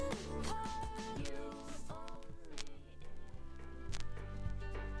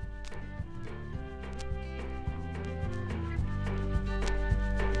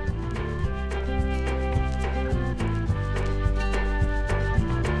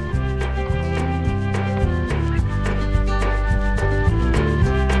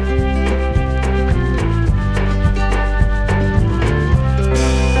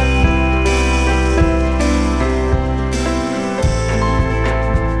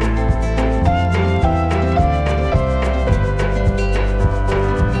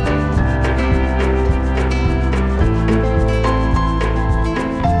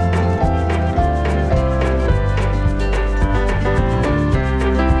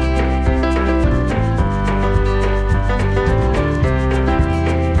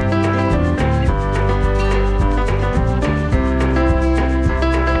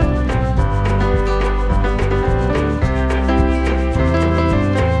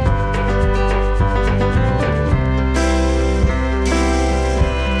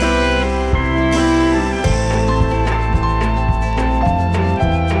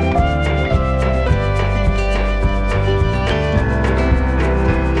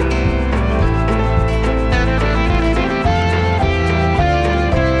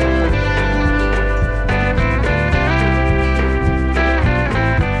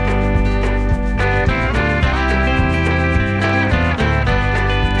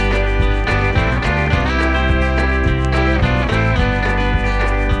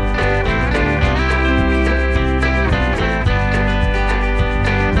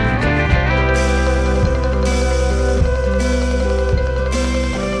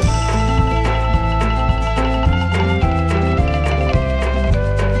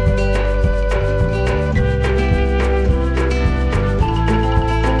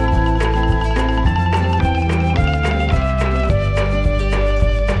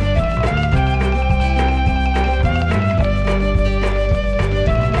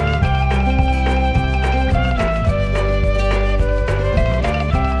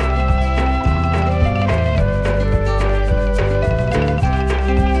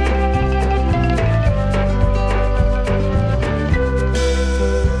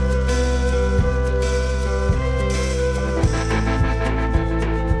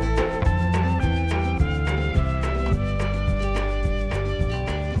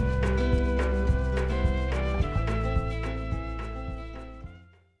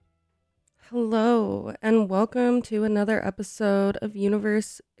Hello, and welcome to another episode of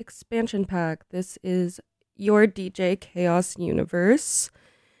Universe Expansion Pack. This is your DJ Chaos Universe.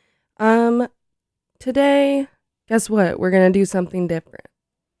 Today, guess what? We're gonna do something different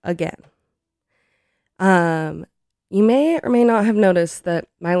again. You may or may not have noticed that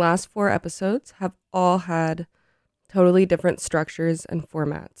my last 4 episodes have all had totally different structures and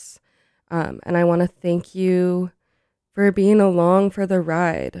formats. And I want to thank you for being along for the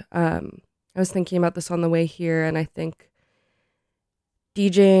ride. I was thinking about this on the way here, and I think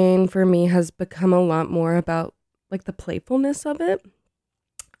DJing for me has become a lot more about like the playfulness of it.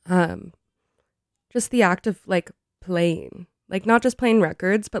 Just the act of like playing, like not just playing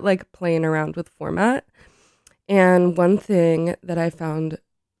records, but like playing around with format. And one thing that I found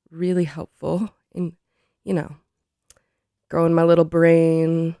really helpful in, growing my little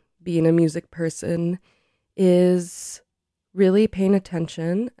brain, being a music person, is really paying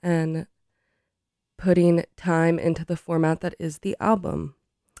attention and putting time into the format that is the album.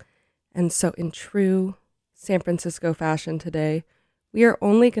 And so in true San Francisco fashion today, we are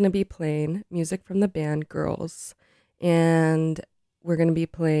only going to be playing music from the band Girls. And we're going to be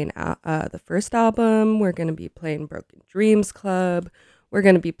playing the first album. We're going to be playing Broken Dreams Club. We're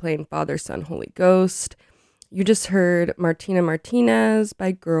going to be playing Father, Son, Holy Ghost. You just heard Martina Martinez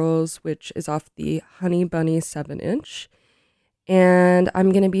by Girls, which is off the Honey Bunny 7-inch. And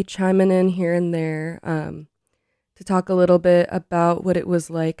I'm going to be chiming in here and there to talk a little bit about what it was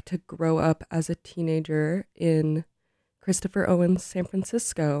like to grow up as a teenager in Christopher Owens, San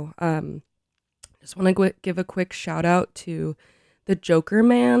Francisco. Just want to give a quick shout out to the Joker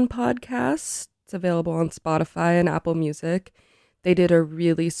Man podcast. It's available on Spotify and Apple Music. They did a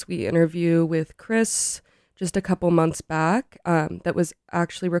really sweet interview with Chris just a couple months back that was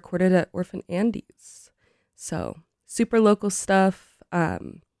actually recorded at Orphan Andy's. So super local stuff.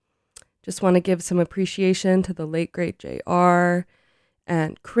 Just want to give some appreciation to the late, great JR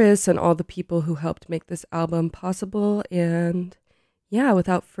and Chris and all the people who helped make this album possible. And yeah,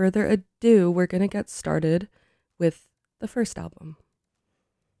 without further ado, we're going to get started with the first album.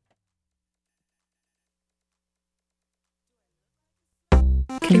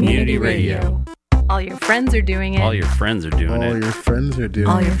 Community Radio. All your friends are doing it. All your friends are doing All it. your friends are doing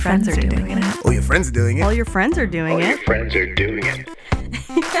All it. your friends are doing it. All your friends are doing it. All your friends are doing All it. your friends are doing it.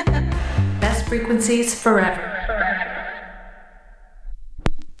 Best frequencies forever.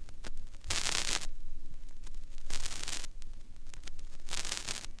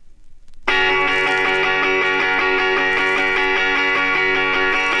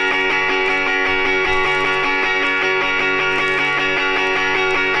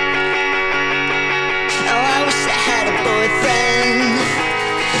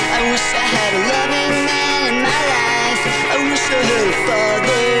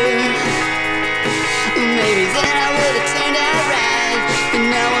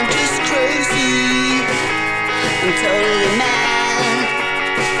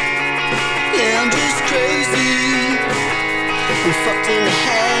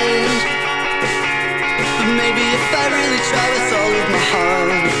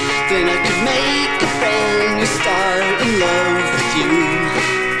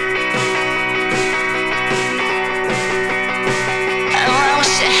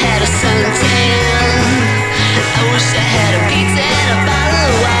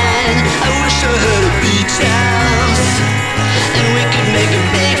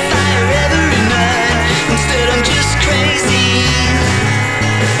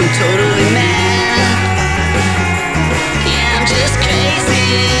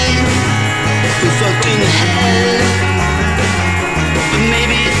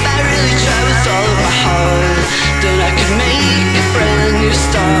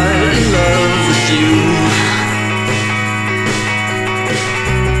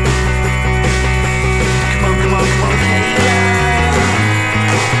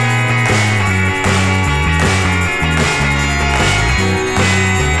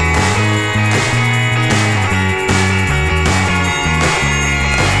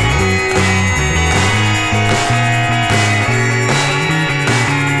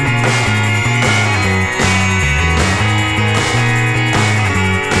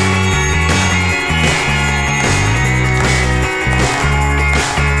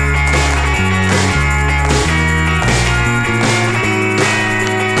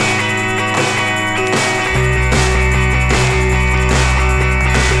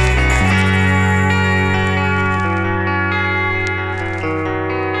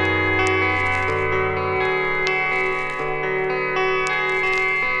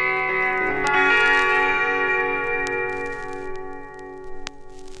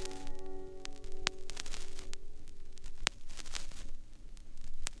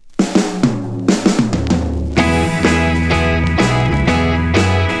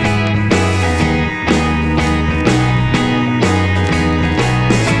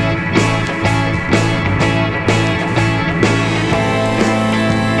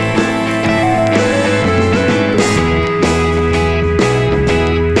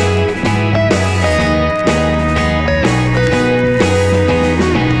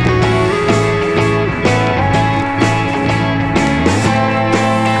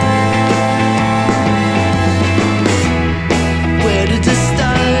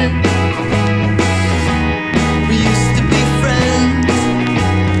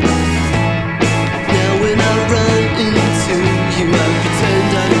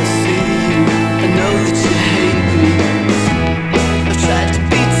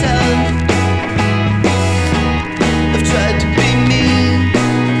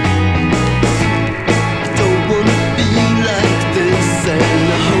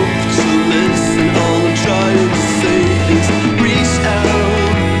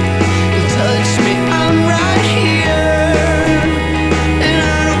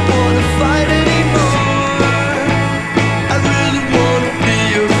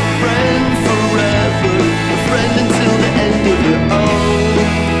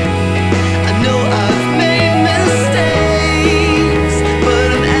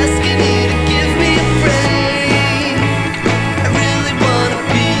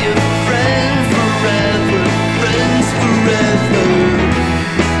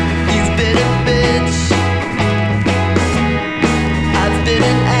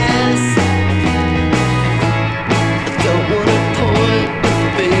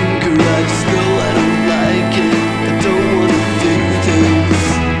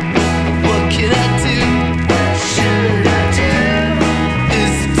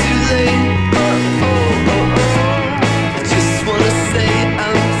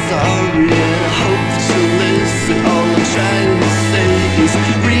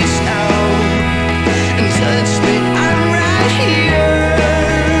 reach out and touch me. I'm right here,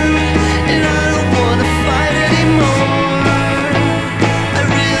 and I don't wanna fight anymore. I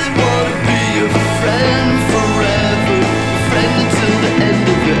really wanna be a friend forever, a friend until the end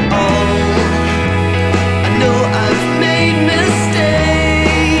of it all. I know I've made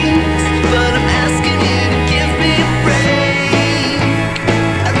mistakes, but I'm asking you to give me a break.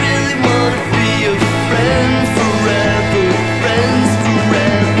 I really wanna be a friend forever, friends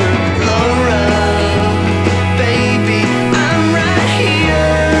forever.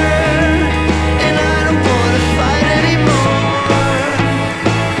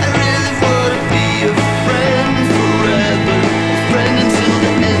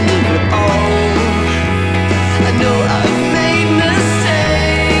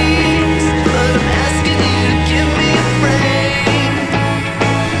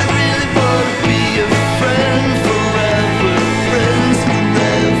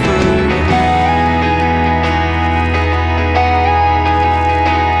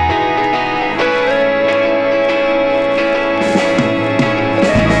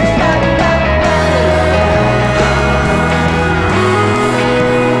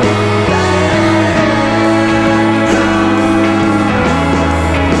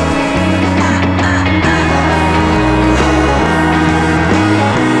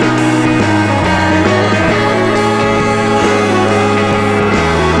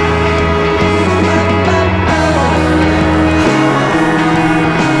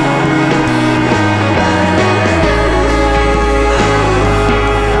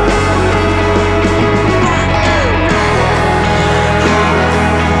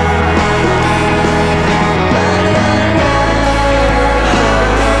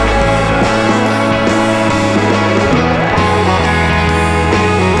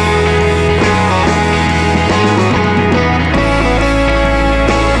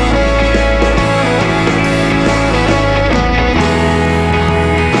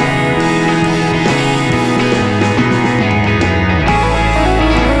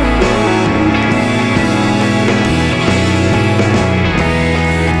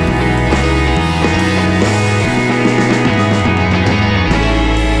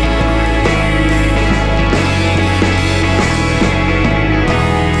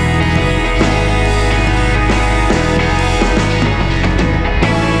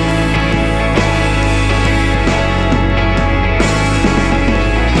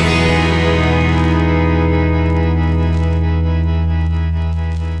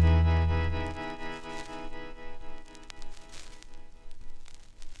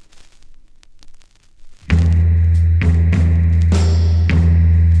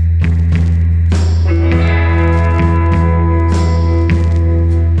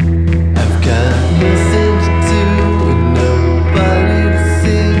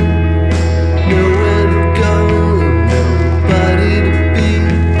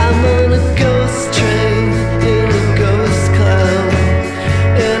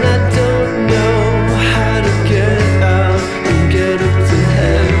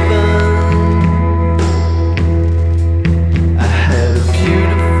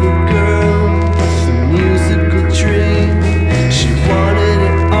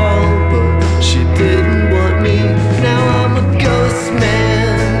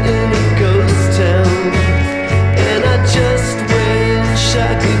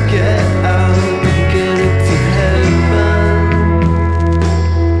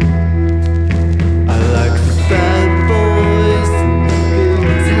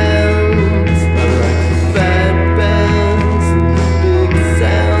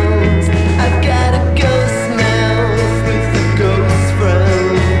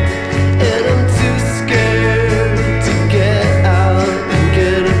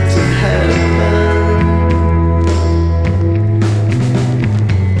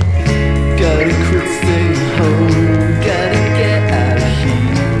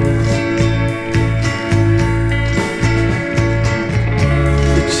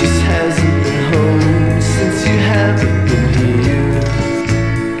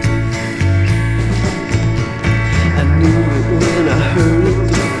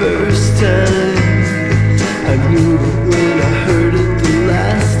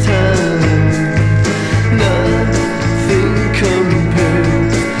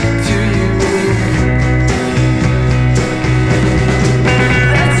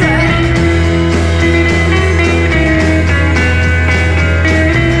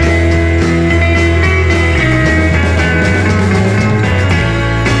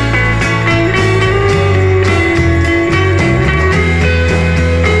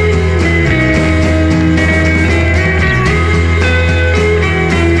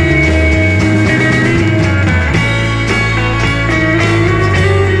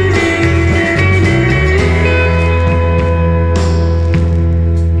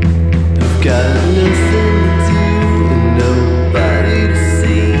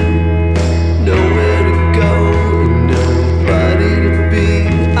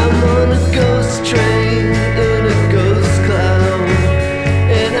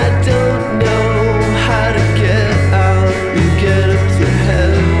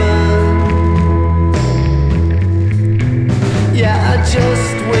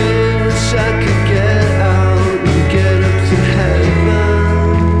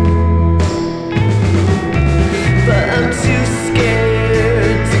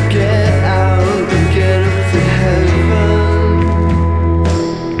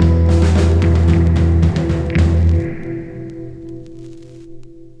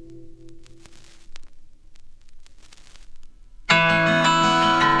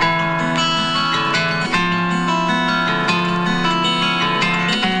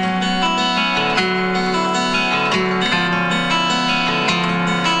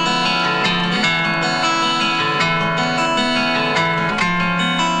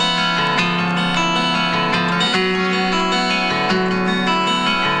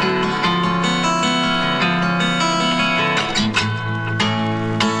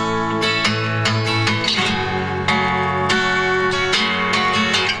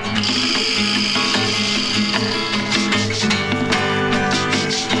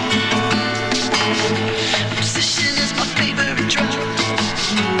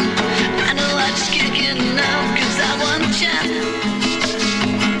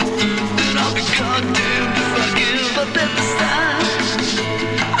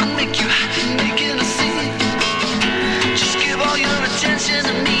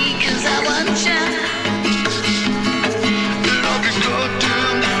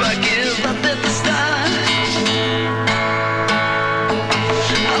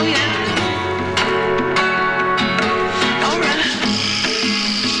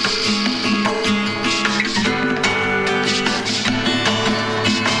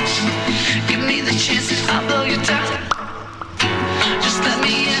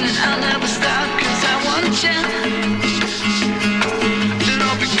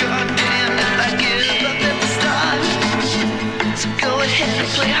 go ahead and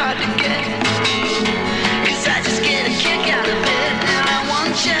play hard to get. 'Cause I just get a kick out of it, and I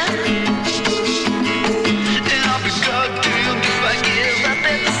want you. And I'll be goddamned if I give up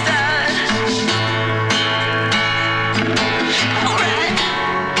at the start. Alright.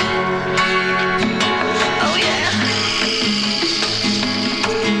 Oh yeah.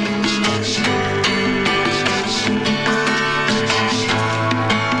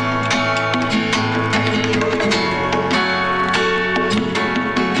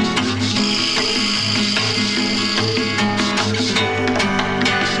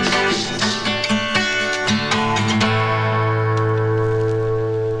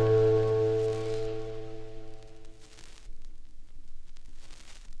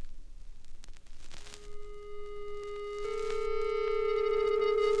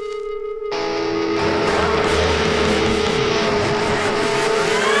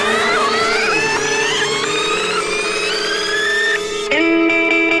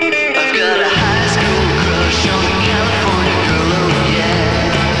 I've got a high school crush on a California girl, oh yeah.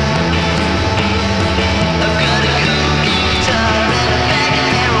 I've got a cool guitar and a bag of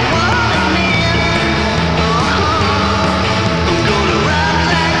marijuana, man. I'm gonna rock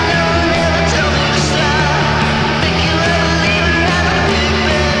like no one ever told me to stop. Make you ever leave it, I'm a big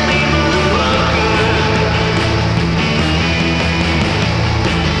bad mean motherfucker.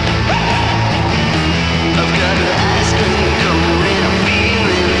 I've got an ice cream cone and I'm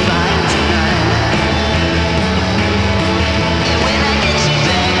feeling fine tonight. And when I get you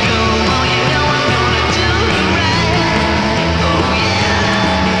back home, oh, you know I'm gonna do it right. Oh yeah,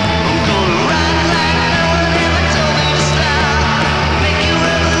 I'm gonna rock like no one ever told me to stop. Make you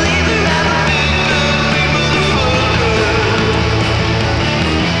ever leave it, I'm a big bad mean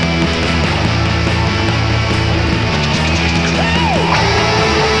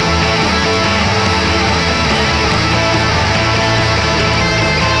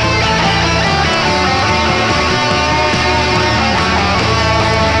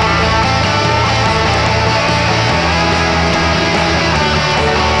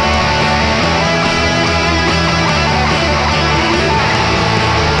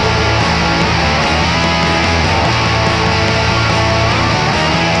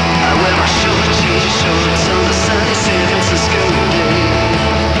I wear my short jeans shorts on a sunny San Francisco day.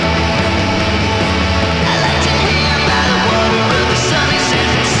 I like to hang by the water of the sunny San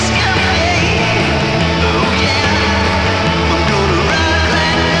Francisco bay. Oh yeah, I'm gonna rock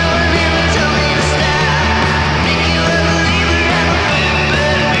like no one ever told me to stop. Make you ever leave it, I'm a big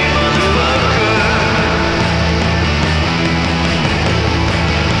bad mean motherfucker.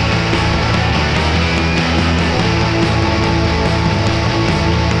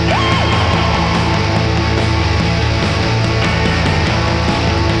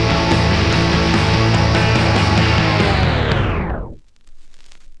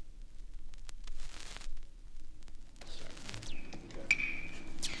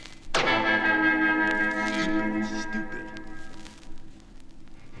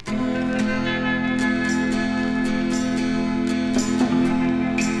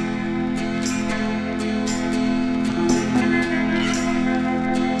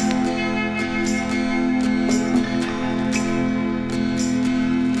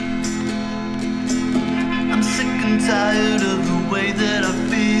 I'm sick and tired of the way that I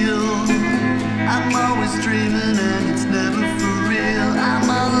feel. I'm always dreaming and it's never for real. I'm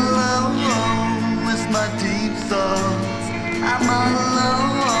all alone with my deep thoughts. I'm all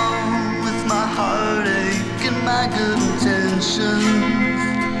alone with my heartache and my good intentions.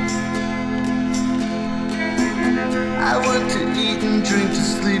 I work to eat and drink to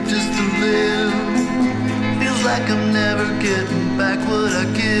sleep just to live. Feels like I'm never getting back what I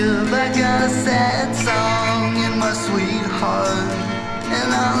give. I got a sad song in my sweetheart,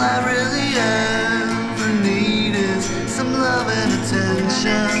 and all I really ever need is some love and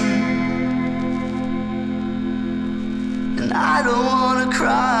attention. And I don't wanna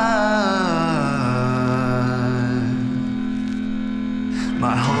cry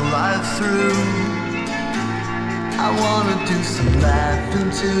my whole life through. I wanna do some laughing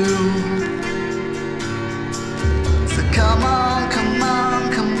too. So come on, come on,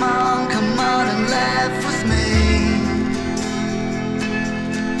 come on, come on and laugh with me.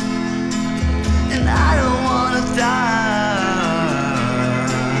 And I don't wanna die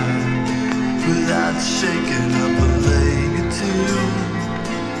without shaking up a leg or two.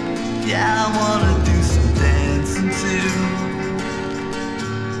 Yeah, I wanna do some dancing too.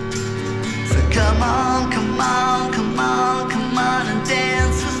 So come on, come on, come on, come on and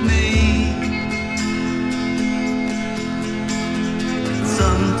dance with me.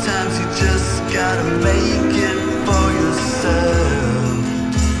 Sometimes you just gotta make it for yourself.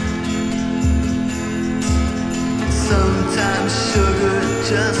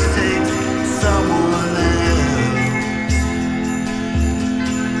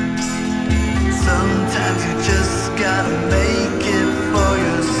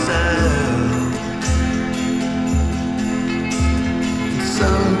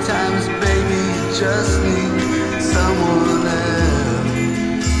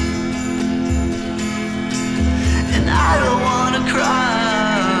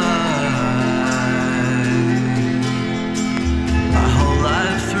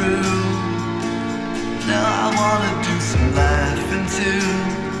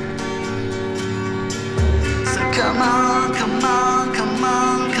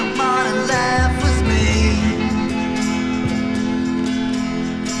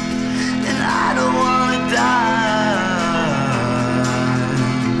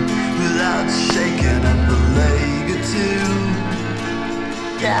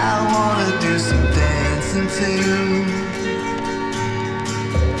 Yeah, I wanna do some dancing too.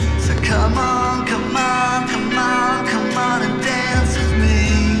 So come on, come on, come on, come on and dance with me.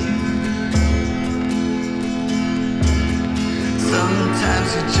 Sometimes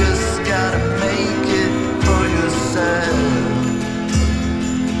you just gotta make it for yourself.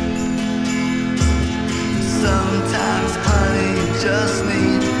 Sometimes, honey, you just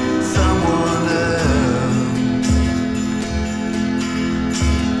need someone else.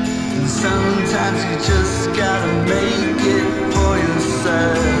 And sometimes you just gotta make it for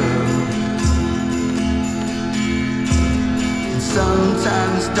yourself. And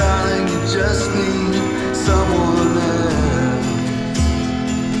sometimes, darling, you just need someone else.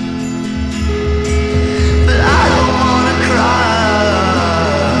 But I don't wanna cry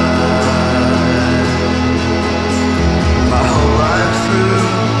my whole life through.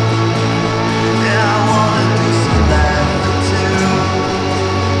 Yeah, I wanna do some laughing too.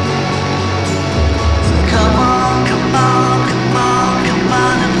 So come on, come on, come on, come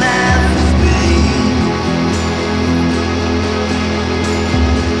on and laugh with me.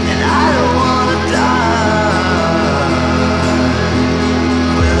 And I don't wanna die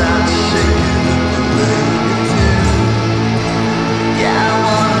without shaking up the baby too. Yeah, I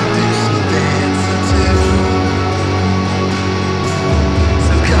wanna do some dancing too.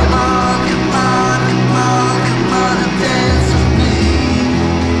 So come on, come on, come on, come on and dance with me.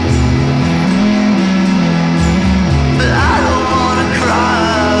 But I don't wanna cry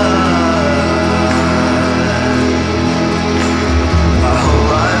my whole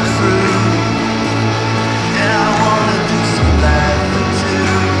life through. Yeah, I wanna do some laughing too.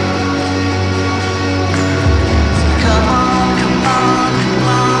 So come on, come on, come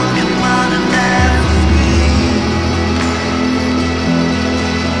on, come on and laugh with me.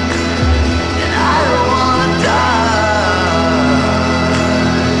 And I don't wanna die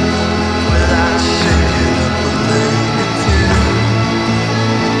without shaking up a lady too.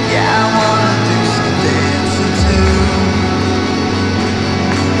 Yeah, I wanna do some dancing too.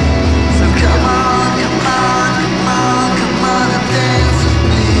 So come on, come on, come on, come on and dance with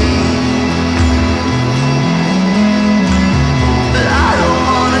me. But I don't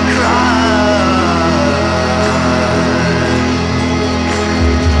wanna cry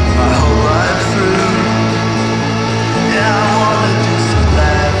my whole life through. Yeah, I wanna do some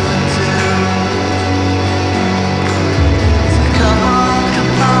laughing too. So come on,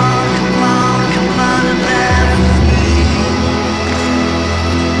 come on, come on, come on and laugh with me.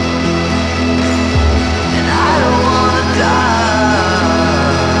 And I don't wanna die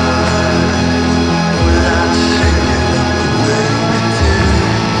without shaking up a baby too.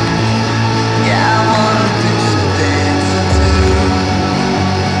 Yeah, I wanna do some dancing too.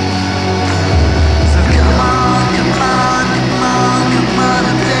 So come on, come on, come on, come on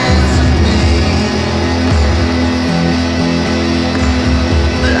and dance with me.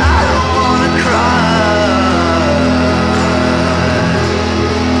 But I don't wanna cry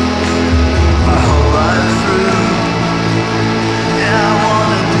my whole life through. Yeah, I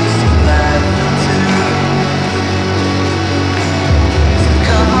wanna do some laughing too. So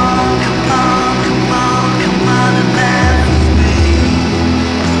come on, come on, come on, come on and laugh with me.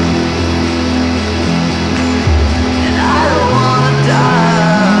 And I don't wanna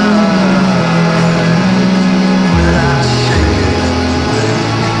die without shaking up the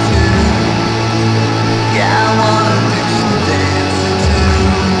baby too. Yeah, I wanna do some dancing too.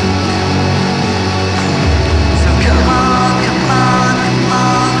 So come on, come on, come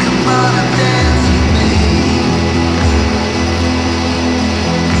on, come on and dance with me.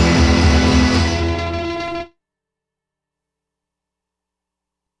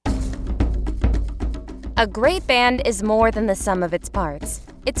 A great band is more than the sum of its parts.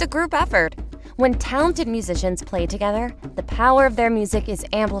 It's a group effort. When talented musicians play together, the power of their music is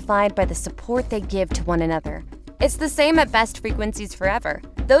amplified by the support they give to one another. It's the same at Best Frequencies Forever.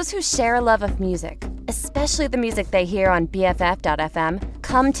 Those who share a love of music, especially the music they hear on BFF.fm,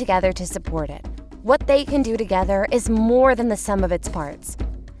 come together to support it. What they can do together is more than the sum of its parts.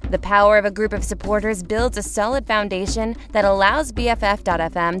 The power of a group of supporters builds a solid foundation that allows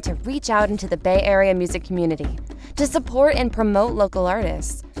BFF.fm to reach out into the Bay Area music community, to support and promote local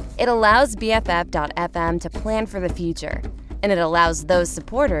artists. It allows BFF.fm to plan for the future, and it allows those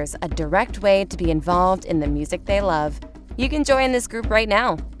supporters a direct way to be involved in the music they love. You can join this group right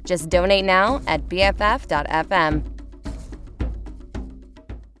now. Just donate now at BFF.fm.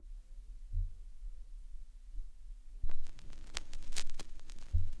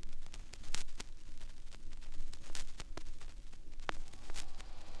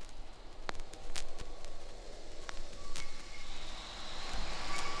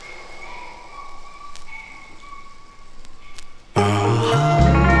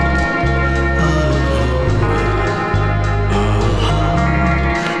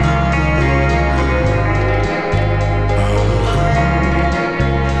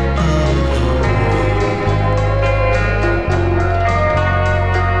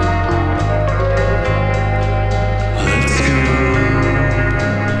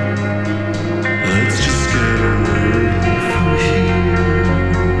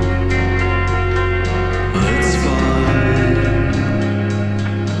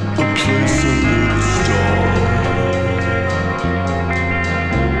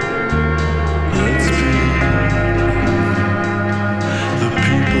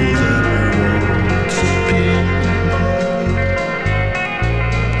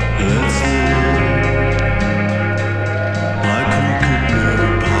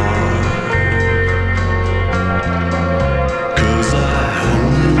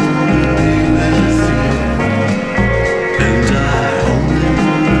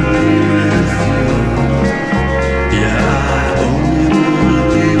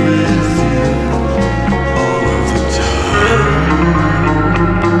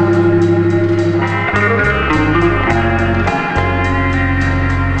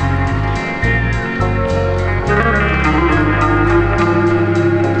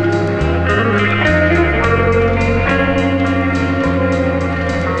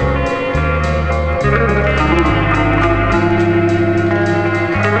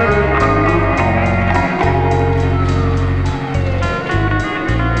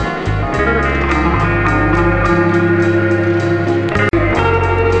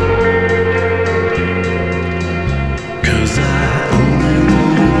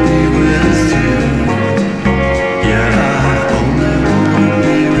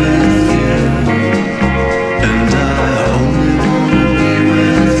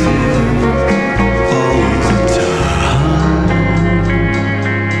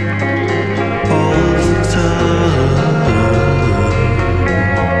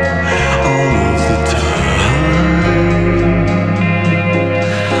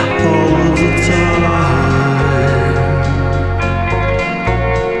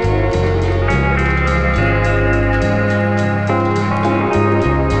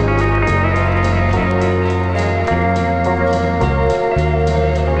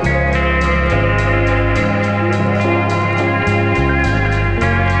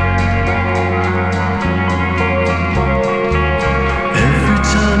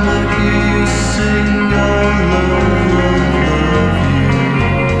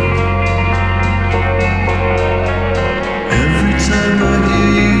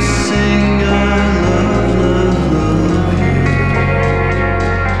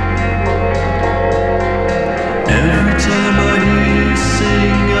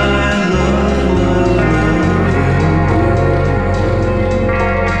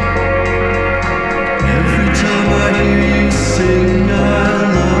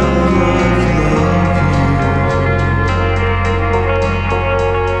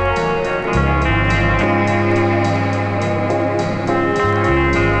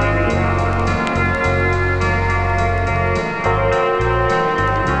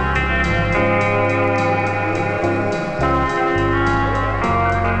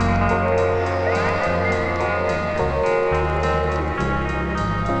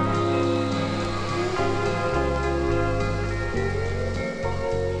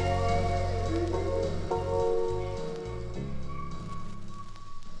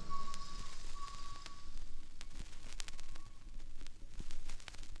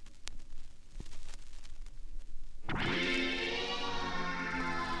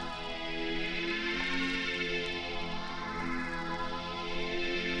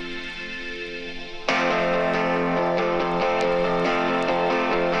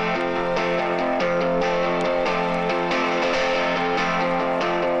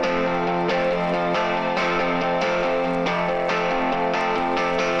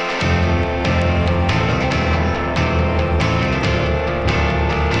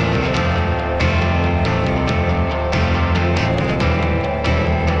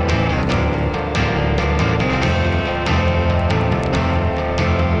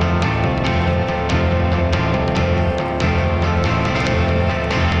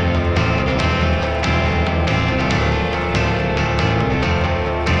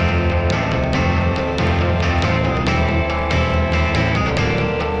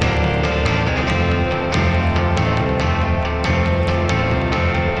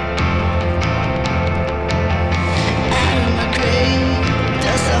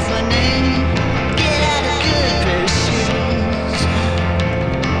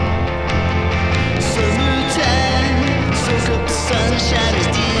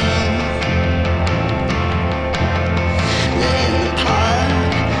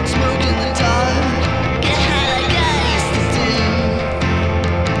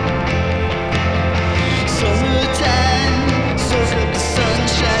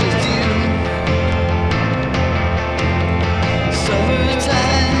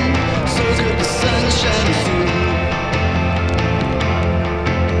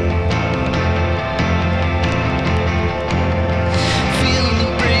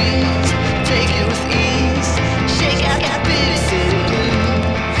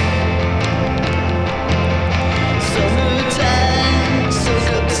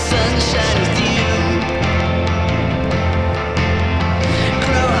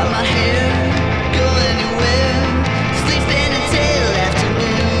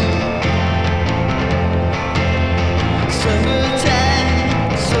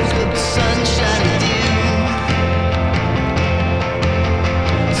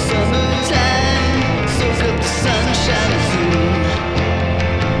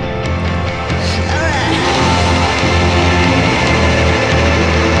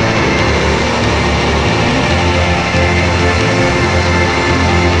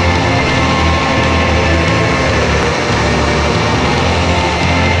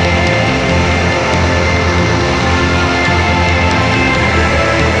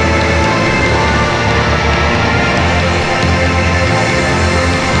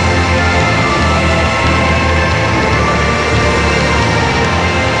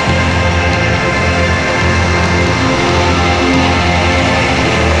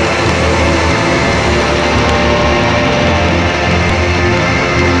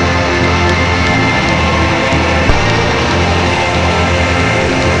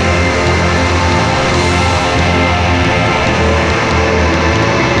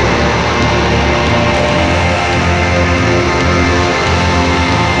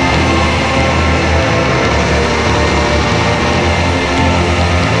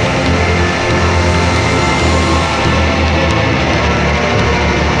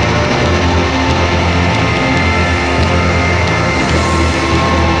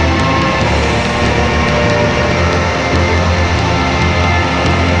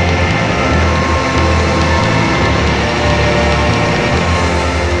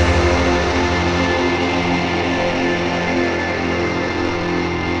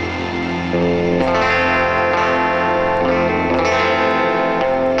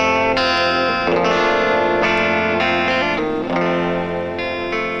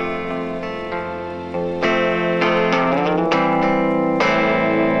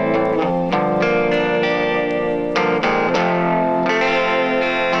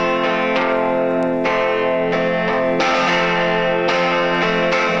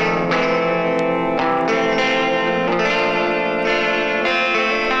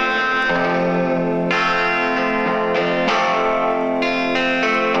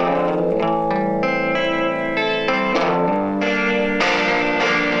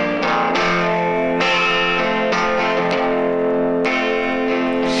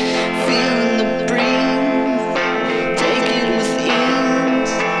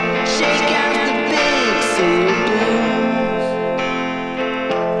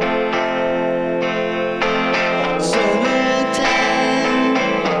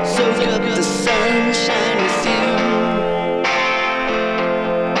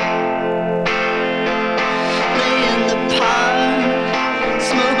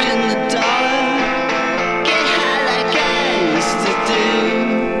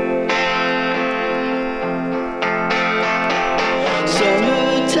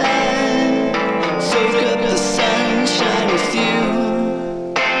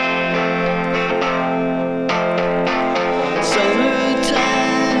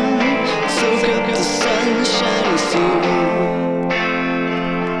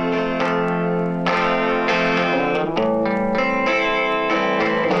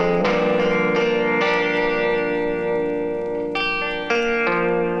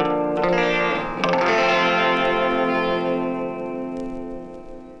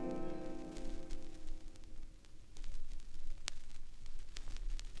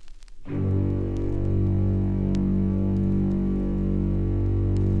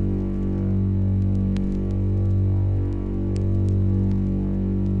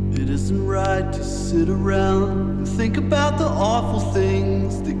 like to sit around and think about the awful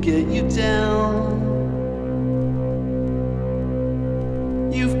things that get you down.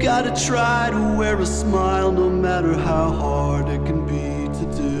 You've gotta try to wear a smile no matter how hard it can be to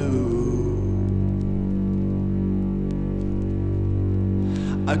do.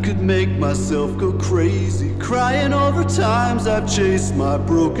 I could make myself go crazy, crying over times I've chased my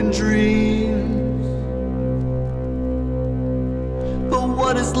broken dreams. But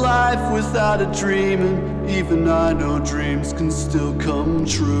what is life without a dream? And even I know dreams can still come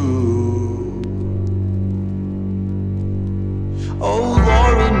true. Oh,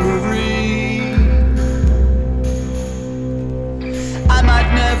 Laura Marie, I might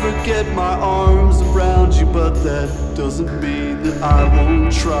never get my arms around you, but that doesn't mean that I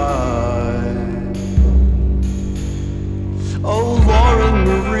won't try. Oh, Laura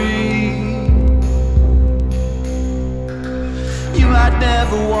Marie, you might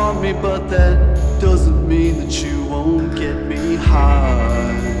never want me, but that doesn't mean that you won't get me high.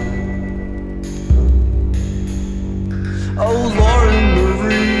 Oh, Laura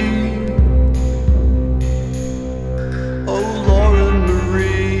Marie, oh, Laura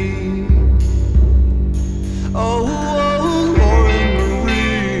Marie, oh, Laura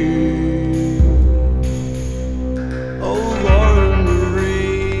Marie, oh, Laura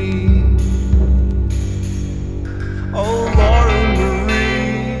Marie, oh, Laura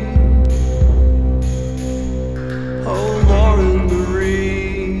Marie, oh, Laura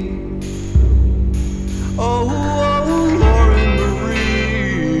Marie.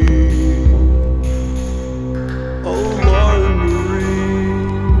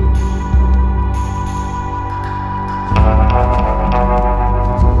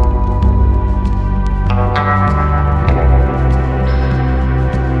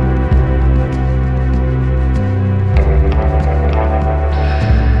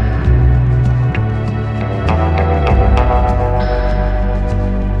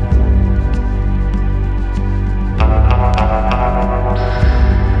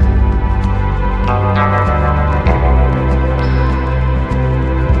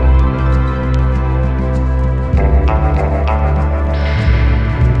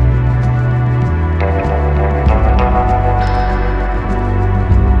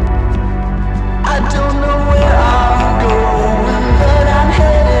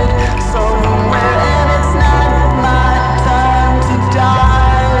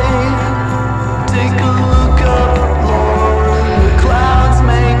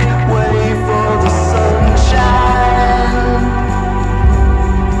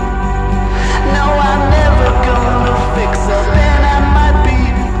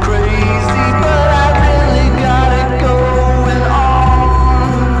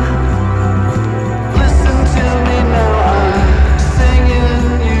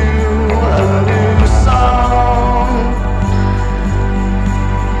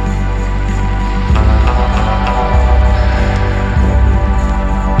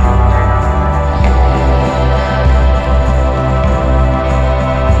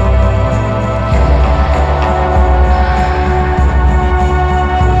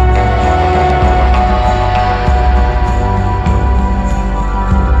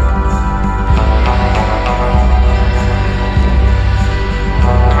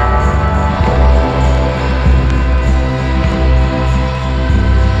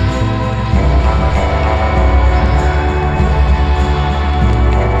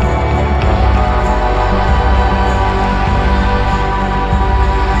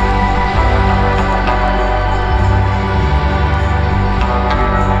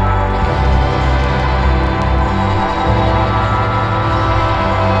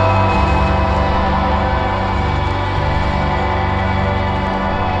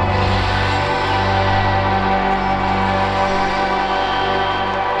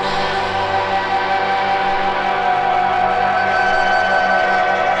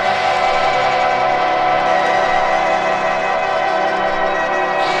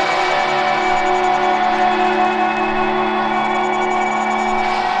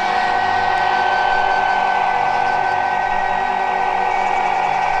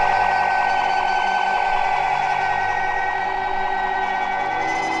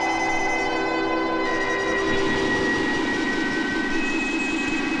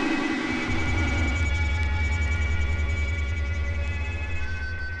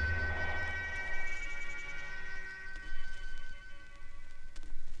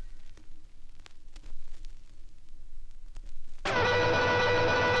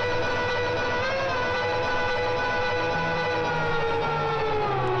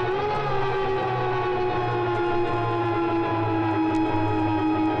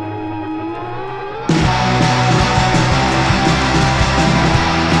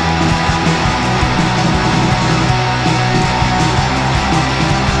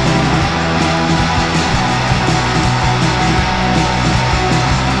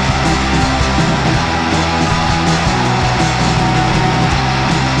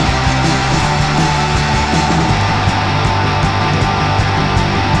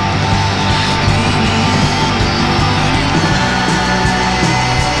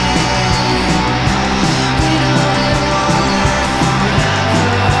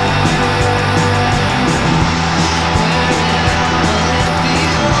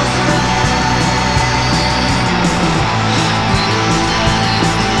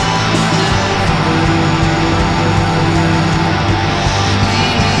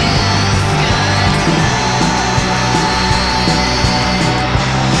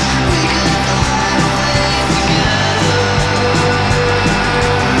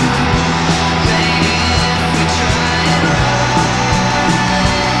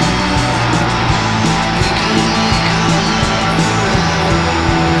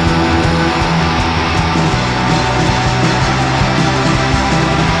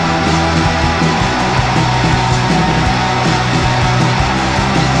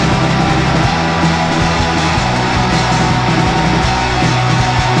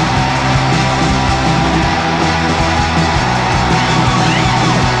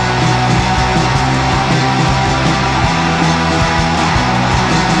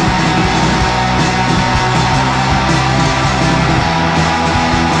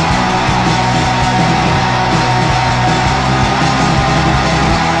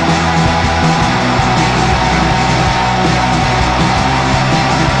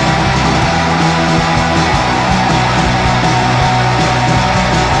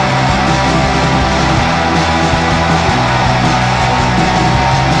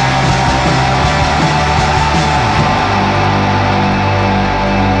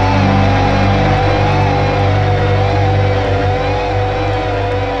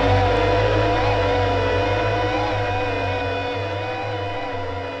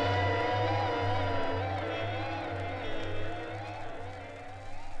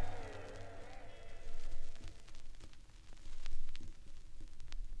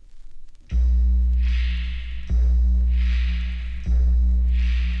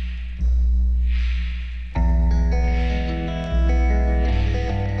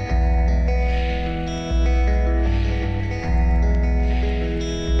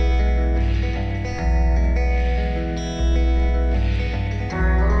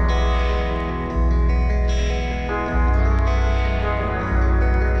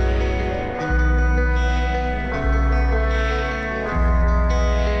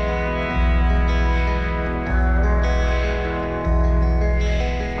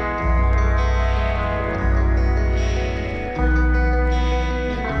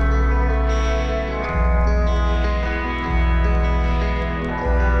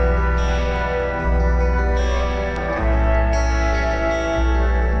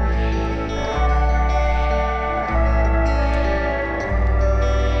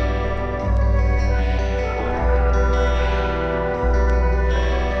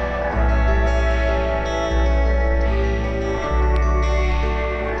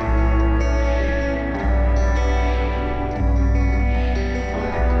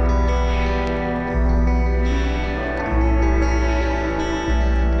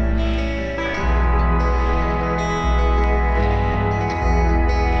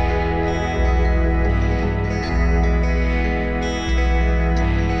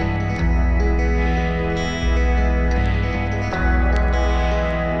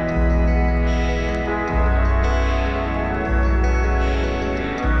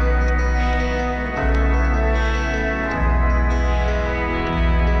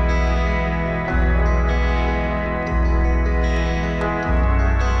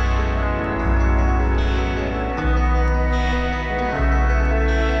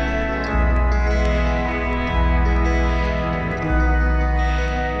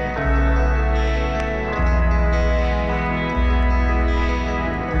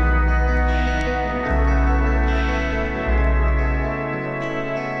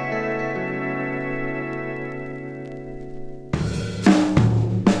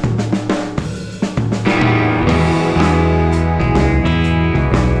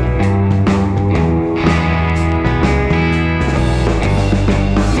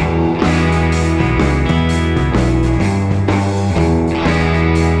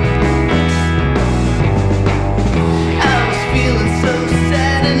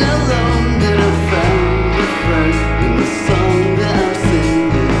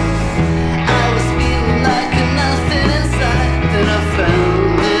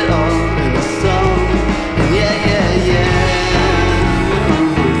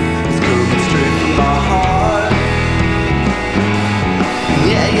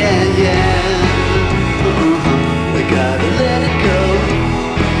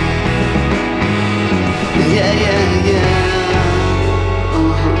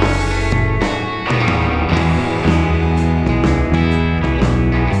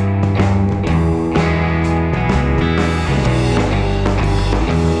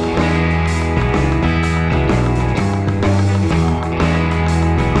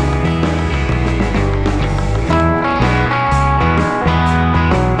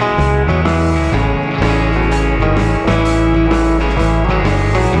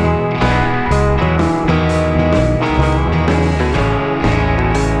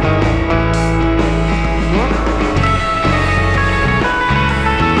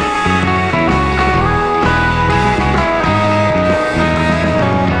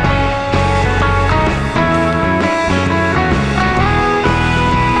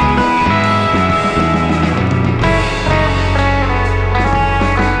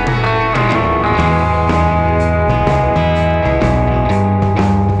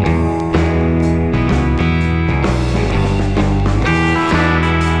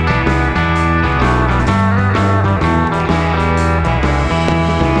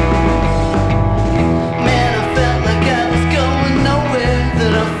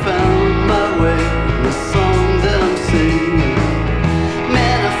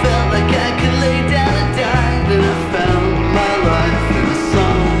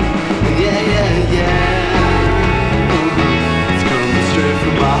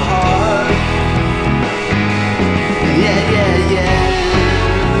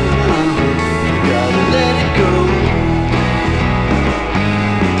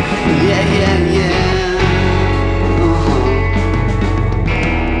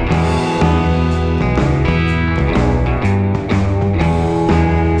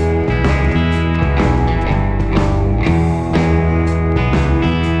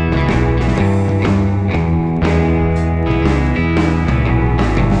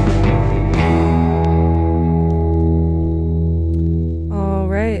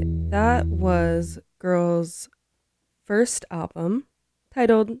 Girls' first album,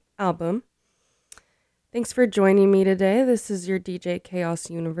 titled Album. Thanks for joining me today. This is your DJ Chaos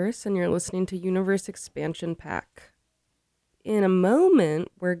Universe, and you're listening to Universe Expansion Pack. In a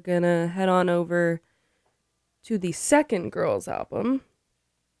moment, we're gonna head on over to the second Girls' album,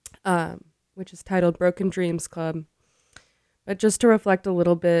 which is titled Broken Dreams Club. But just to reflect a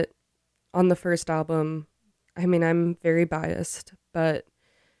little bit on the first album, I mean, I'm very biased, but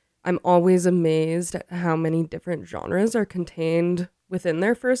I'm always amazed at how many different genres are contained within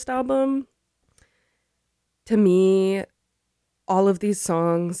their first album. To me, all of these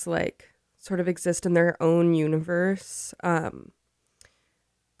songs like sort of exist in their own universe.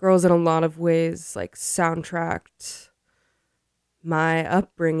 Girls in a lot of ways like soundtracked my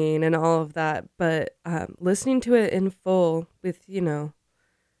upbringing and all of that, but listening to it in full with,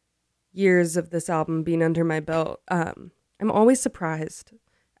 years of this album being under my belt, I'm always surprised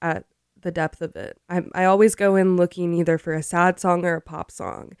at the depth of it. I always go in looking either for a sad song or a pop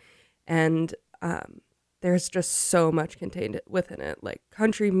song, and there's just so much contained within it, like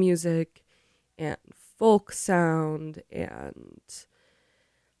country music and folk sound and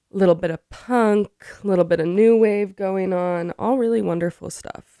a little bit of punk, a little bit of new wave going on, all really wonderful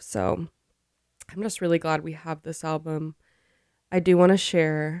stuff. So I'm just really glad we have this album. I do want to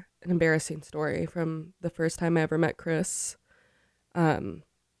share an embarrassing story from the first time I ever met Chris.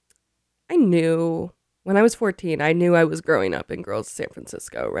 I knew when I was 14, I knew I was growing up in Girls San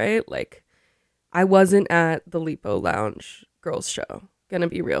Francisco, right? Like, I wasn't at the Lipo Lounge girls show. Gonna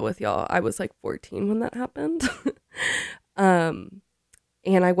be real with y'all. I was like 14 when that happened. And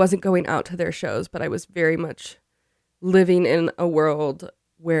I wasn't going out to their shows, but I was very much living in a world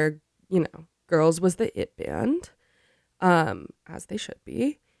where, Girls was the it band, as they should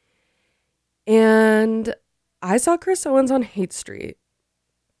be. And I saw Chris Owens on Haight Street.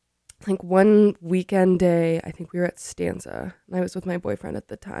 Like one weekend day, I think we were at Stanza, and I was with my boyfriend at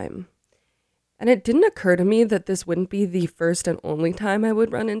the time. And it didn't occur to me that this wouldn't be the first and only time I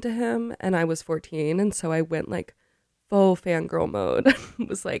would run into him. And I was 14, and so I went like full fangirl mode.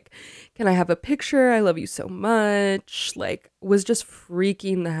 Was like, can I have a picture? I love you so much. Like, was just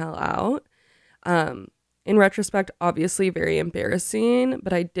freaking the hell out. In retrospect, obviously very embarrassing,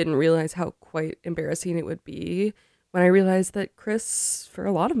 but I didn't realize how quite embarrassing it would be when I realized that Chris, for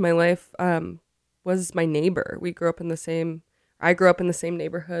a lot of my life, was my neighbor. I grew up in the same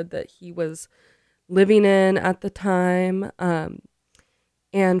neighborhood that he was living in at the time.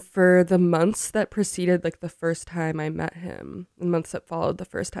 And for the months that preceded like the first time I met him, the months that followed the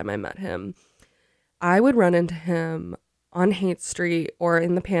first time I met him, I would run into him on Haight Street or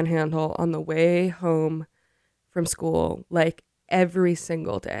in the Panhandle on the way home from school, like every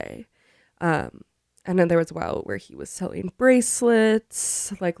single day. And then there was a while where he was selling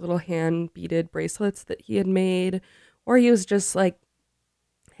bracelets, like little hand beaded bracelets that he had made, or he was just like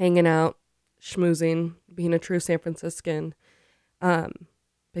hanging out, schmoozing, being a true San Franciscan. But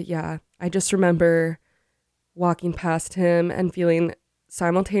yeah, I just remember walking past him and feeling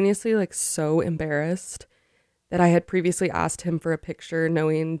simultaneously like so embarrassed that I had previously asked him for a picture,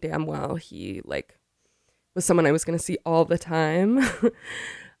 knowing damn well he like was someone I was going to see all the time.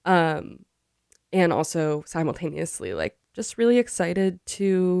 And also simultaneously like just really excited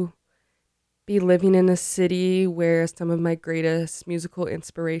to be living in a city where some of my greatest musical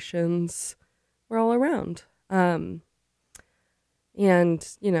inspirations were all around. And,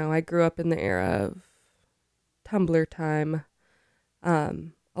 I grew up in the era of Tumblr time.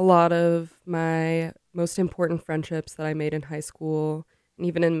 A lot of my most important friendships that I made in high school and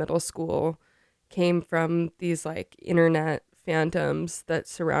even in middle school came from these like internet fandoms that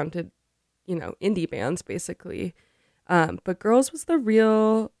surrounded, indie bands basically. But Girls was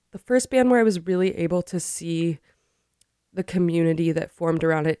the first band where I was really able to see the community that formed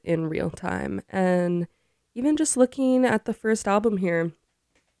around it in real time. And even just looking at the first album here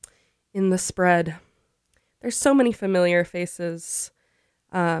in the spread, there's so many familiar faces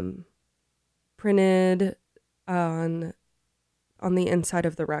printed on the inside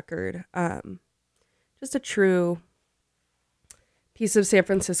of the record. Just a true piece of San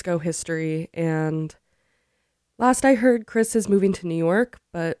Francisco history. And last I heard, Chris is moving to New York,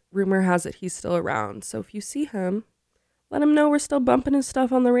 but rumor has it he's still around. So if you see him, let him know we're still bumping his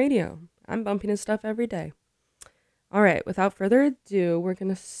stuff on the radio. I'm bumping his stuff every day. All right, without further ado, we're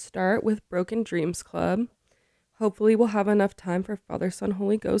going to start with Broken Dreams Club. Hopefully we'll have enough time for Father, Son,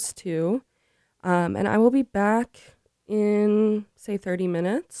 Holy Ghost too. And I will be back in, say, 30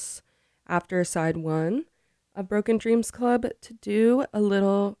 minutes after side 1 of Broken Dreams Club to do a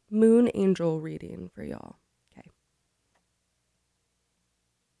little Moon Angel reading for y'all. Okay.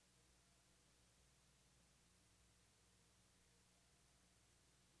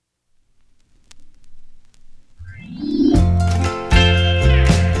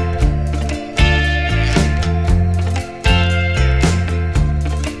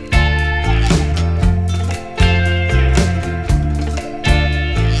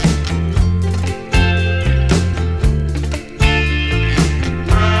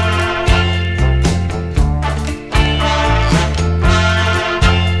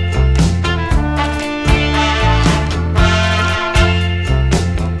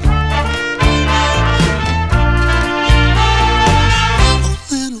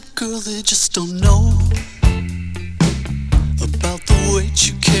 Girl, they just don't know about the weight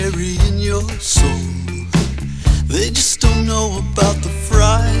you carry in your soul. They just don't know about the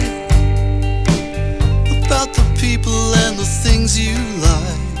fright, about the people and the things you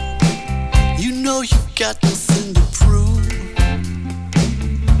like. You know you've got nothing to prove.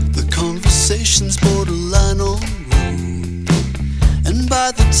 The conversation's borderline on rude, and by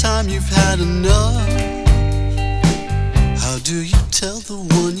the time you've had enough, how do you tell the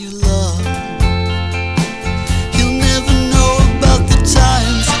one you love? You'll never know about the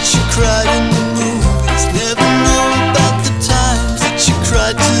times that you cried in the movies. Never know about the times that you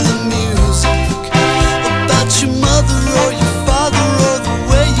cried to the music. About your mother or your father, or the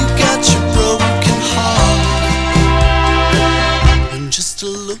way you got your broken heart. And just a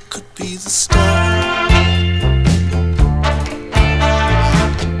look could be the start.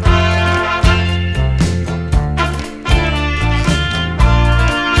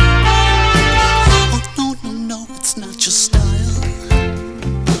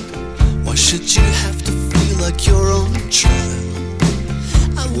 Like you're on trial.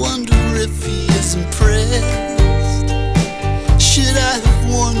 I wonder if he is impressed. Should I have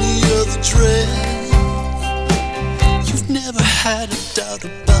worn the other dress? You've never had a doubt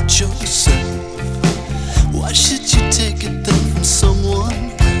about yourself. Why should you take it then from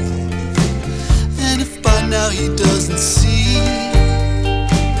someone else? And if by now he doesn't see,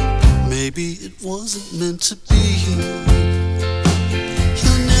 maybe it wasn't meant to be.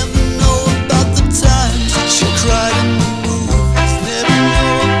 He'll never know about the times that you cried in the movies. Never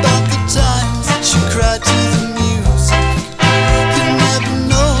know about the times that you cried to the music. You'll never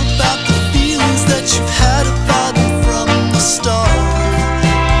know about the feelings that you've had about him from the start.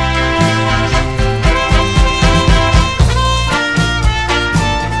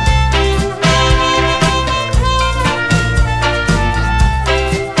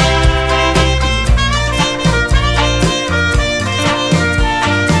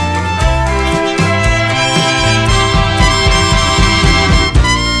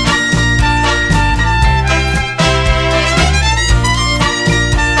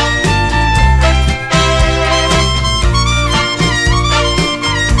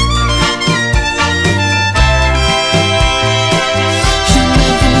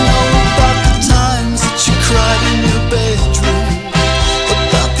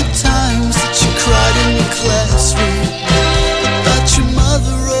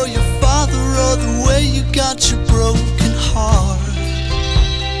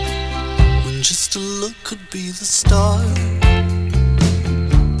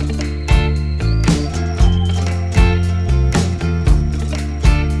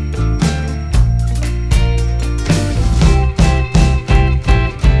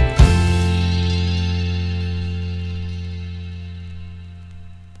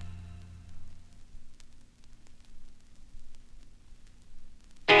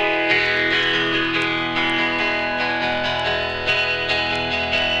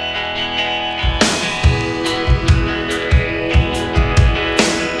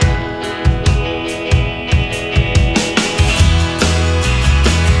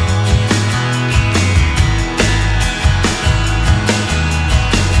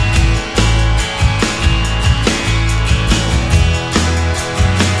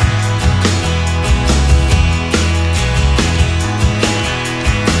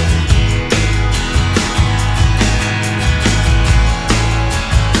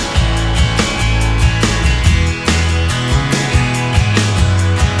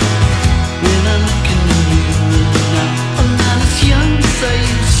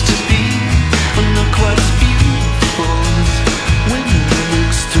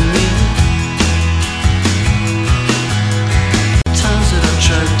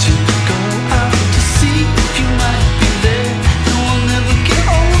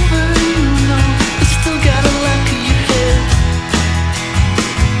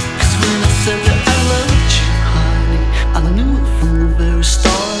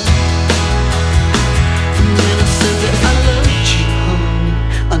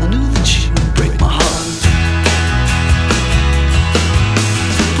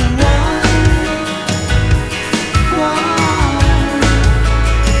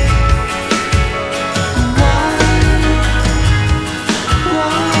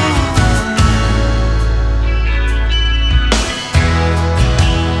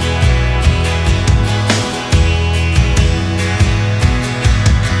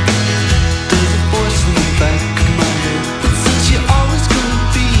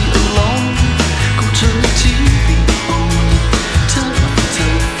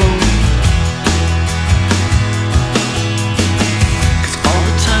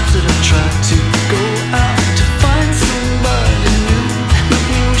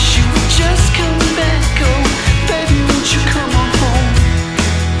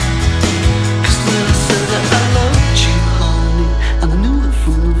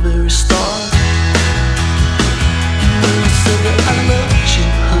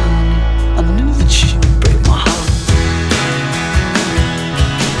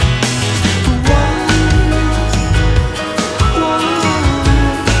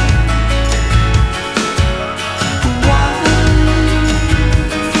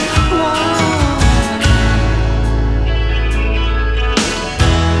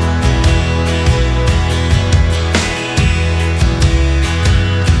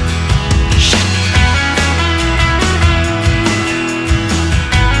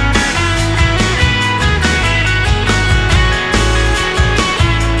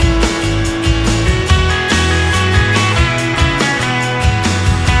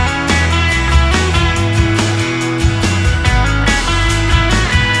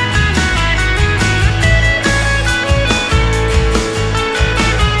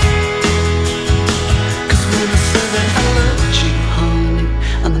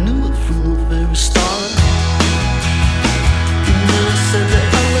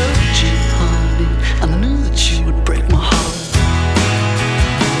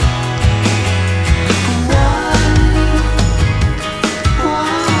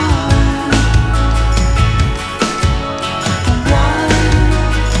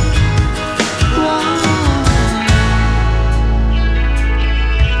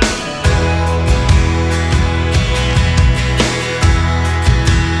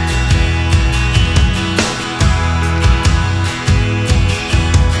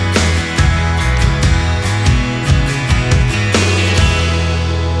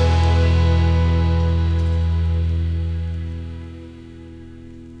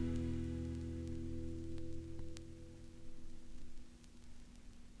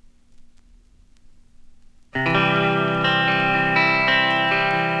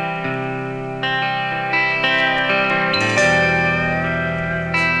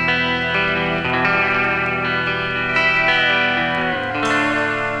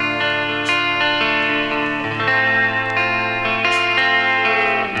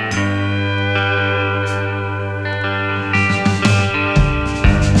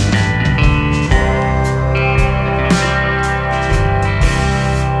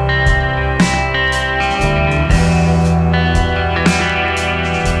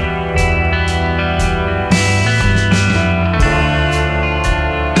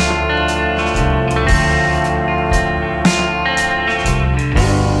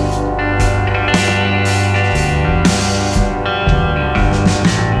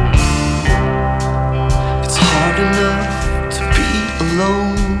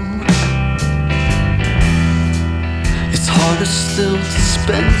 harder still to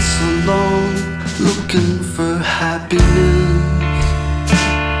spend so long looking for happiness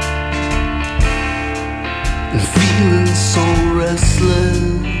and feeling so restless.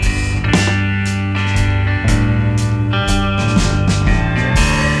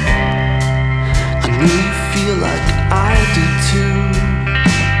 I know you feel like I do too,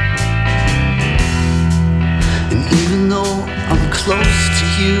 and even though I'm close to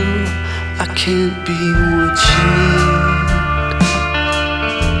you, I can't be what you need,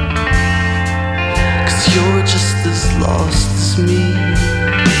 'cause you're just as lost as me.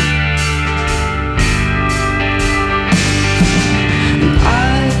 And I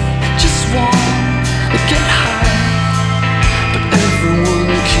just want to get high, but everyone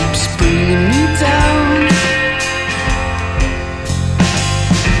keeps bringing me down.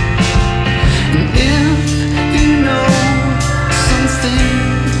 And if you know something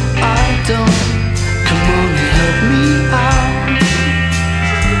I don't, come on and help me out.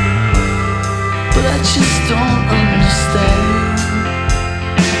 But I just don't understand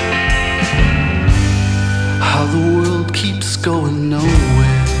how the world keeps going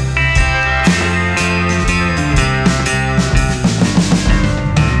nowhere.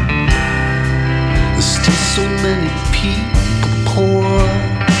 There's still so many people poor.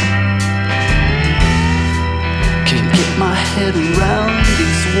 Can't get my head around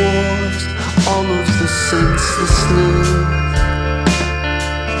these wars, all of the senselessness.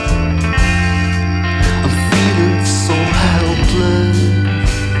 I'm feeling so helpless.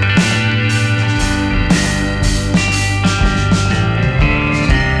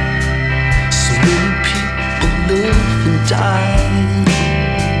 So many people live and die.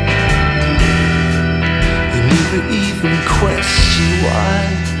 They never even question why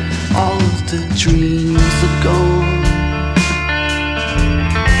all of the dreams are gone.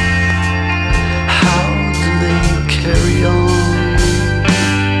 How do they carry on?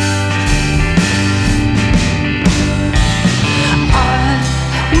 I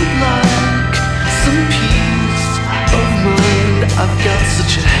would like some peace of mind. I've got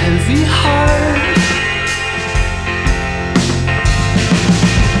such a heavy heart.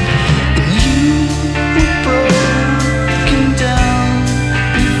 And you were broken down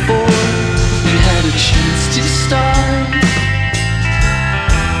before we had a chance to start.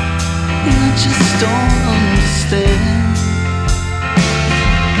 And I just don't understand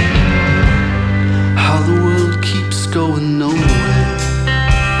how the world keeps going nowhere.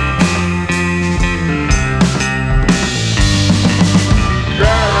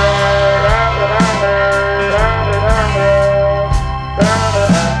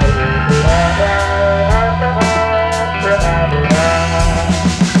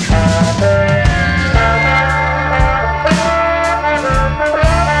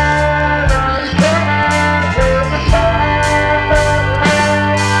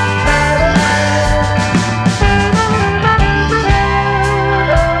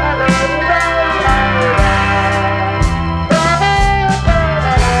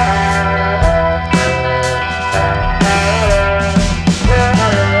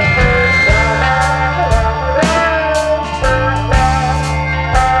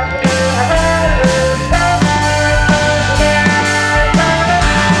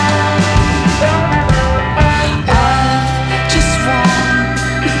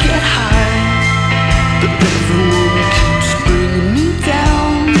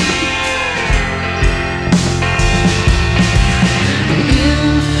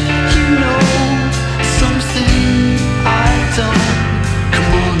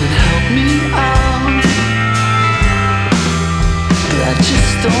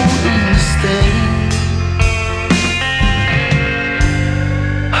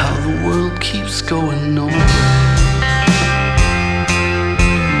 Going nowhere.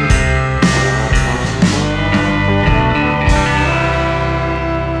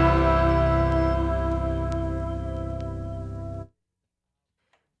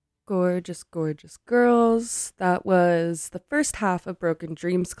 Gorgeous, gorgeous girls. That was the first half of Broken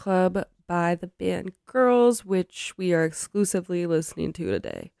Dreams Club by the band Girls, which we are exclusively listening to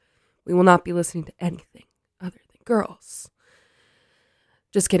today. We will not be listening to anything other than Girls.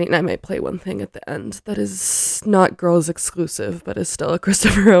 Just kidding, I might play one thing at the end that is not Girls exclusive, but is still a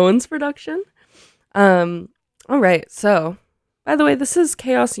Christopher Owens production. All right, so, by the way, this is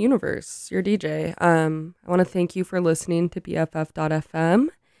Chaos Universe, your DJ. I want to thank you for listening to BFF.FM.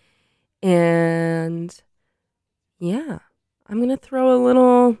 And yeah, I'm going to throw a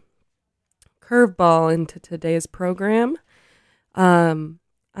little curveball into today's program. I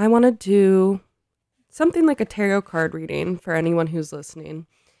want to do something like a tarot card reading for anyone who's listening.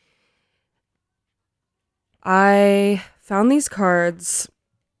 I found these cards.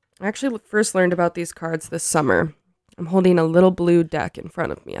 I actually first learned about these cards this summer. I'm holding a little blue deck in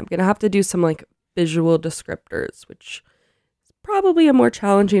front of me. I'm going to have to do some like visual descriptors, which is probably a more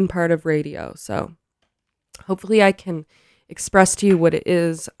challenging part of radio. So hopefully I can express to you what it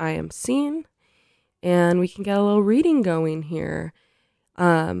is I am seeing, and we can get a little reading going here.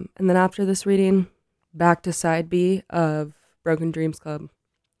 And then after this reading, back to side B of Broken Dreams Club.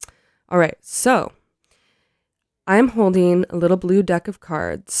 All right, so I'm holding a little blue deck of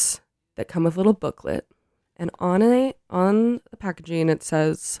cards that come with a little booklet. And on the packaging, it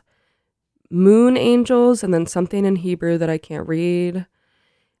says Moon Angels and then something in Hebrew that I can't read.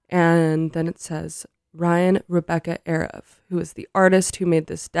 And then it says Ryan Rebecca Erev, who is the artist who made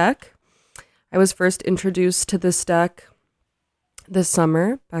this deck. I was first introduced to this deck this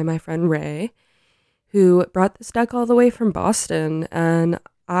summer by my friend Ray, who brought this deck all the way from Boston. And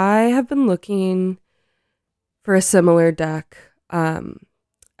I have been looking for a similar deck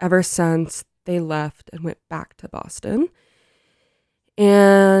ever since they left and went back to Boston.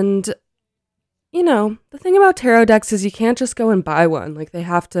 And, you know, the thing about tarot decks is you can't just go and buy one. Like, I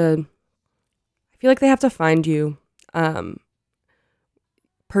feel like they have to find you.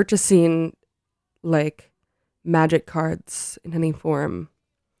 Purchasing, like, magic cards in any form.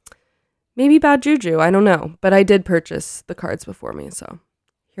 Maybe bad juju, I don't know. But I did purchase the cards before me, so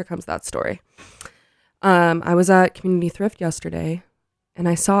here comes that story. I was at Community Thrift yesterday, and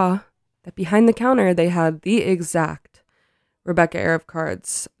I saw that behind the counter they had the exact Rebecca Erev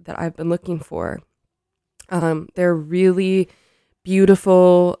cards that I've been looking for. They're really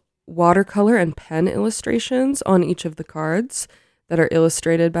beautiful watercolor and pen illustrations on each of the cards that are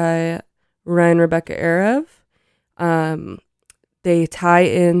illustrated by Ryan Rebecca Erev. They tie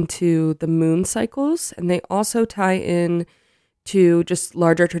into the moon cycles, and they also tie in to just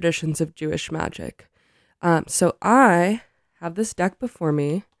larger traditions of Jewish magic. So I have this deck before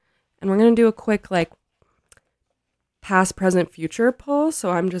me, and we're going to do a quick, like, past, present, future pull. So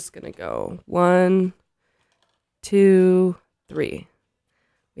I'm just going to go 1, 2, 3.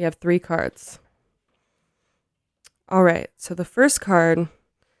 We have 3 cards. All right. So the first card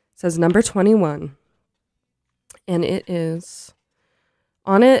says number 21. And it is,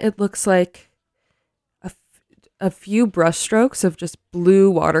 on it, it looks like a few brush strokes of just blue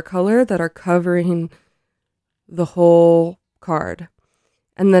watercolor that are covering the whole card.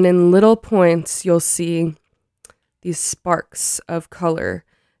 And then in little points, you'll see these sparks of color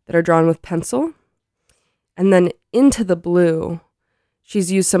that are drawn with pencil. And then into the blue,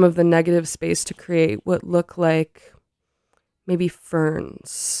 she's used some of the negative space to create what look like maybe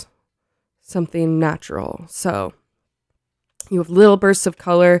ferns, something natural. So you have little bursts of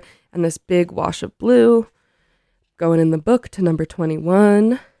color and this big wash of blue going in the book to number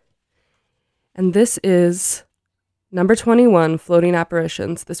 21. And this is number 21, Floating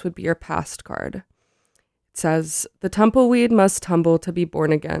Apparitions. This would be your past card. It says, the tumbleweed must tumble to be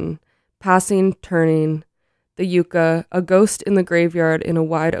born again, passing, turning, the yucca, a ghost in the graveyard in a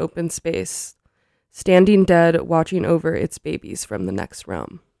wide open space, standing dead, watching over its babies from the next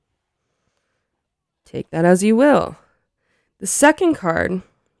realm. Take that as you will. The second card,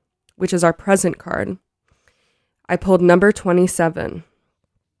 which is our present card, I pulled number 27.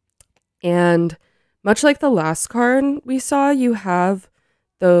 And much like the last card we saw, you have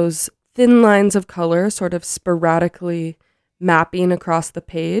those thin lines of color sort of sporadically mapping across the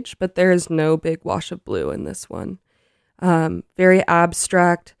page, but there is no big wash of blue in this one. Very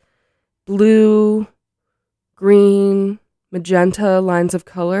abstract blue, green, magenta lines of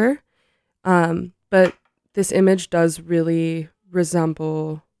color. But this image does really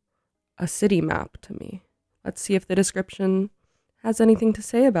resemble a city map to me. Let's see if the description has anything to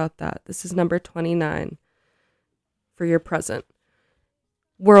say about that. This is number 29 for your present.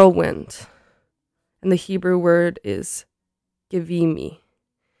 Whirlwind. And the Hebrew word is givimi.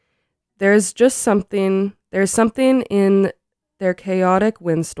 There's something in their chaotic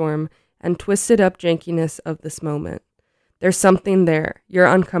windstorm and twisted up jankiness of this moment. There's something there. You're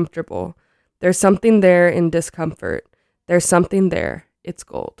uncomfortable. There's something there in discomfort. There's something there. It's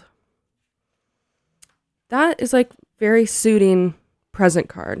gold. That is like very suiting present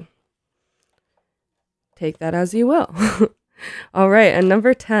card. Take that as you will. All right, and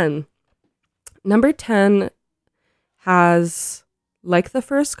number 10. Number 10 has, like the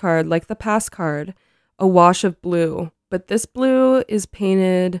first card, like the past card, a wash of blue. But this blue is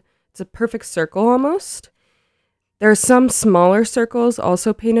painted, it's a perfect circle almost. There are some smaller circles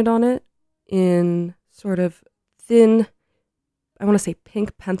also painted on it in sort of thin, I want to say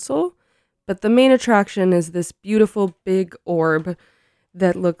pink pencil. But the main attraction is this beautiful big orb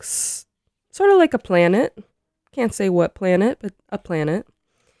that looks sort of like a planet, Can't say what planet, but a planet.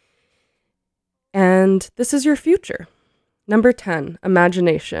 And this is your future. Number 10,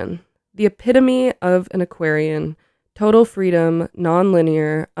 imagination. The epitome of an Aquarian. Total freedom,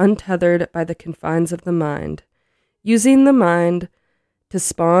 non-linear, untethered by the confines of the mind. Using the mind to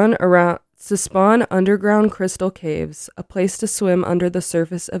spawn underground crystal caves, a place to swim under the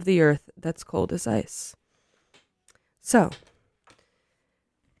surface of the earth that's cold as ice. So,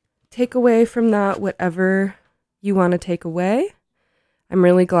 take away from that whatever you want to take away. I'm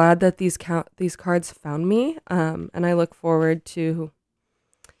really glad that these cards found me, and I look forward to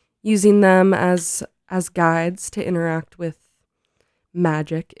using them as guides to interact with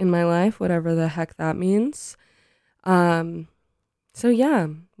magic in my life, whatever the heck that means. So yeah,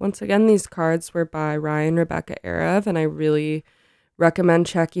 once again, these cards were by Ryan Rebecca Arev, and I really recommend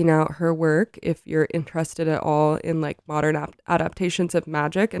checking out her work if you're interested at all in like modern adaptations of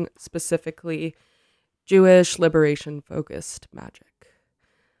magic, and specifically Jewish liberation-focused magic.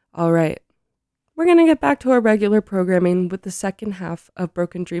 All right, we're going to get back to our regular programming with the second half of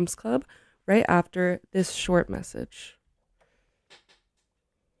Broken Dreams Club right after this short message.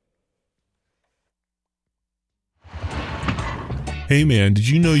 Hey man, did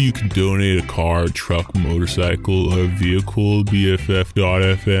you know you can donate a car, truck, motorcycle, or vehicle to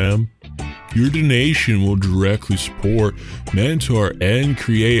BFF.FM? Your donation will directly support, mentor, and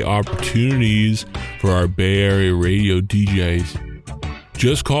create opportunities for our Bay Area radio DJs.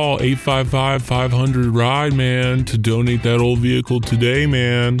 Just call 855-500-RIDE, man, to donate that old vehicle today,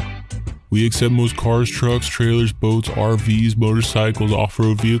 man. We accept most cars, trucks, trailers, boats, RVs, motorcycles,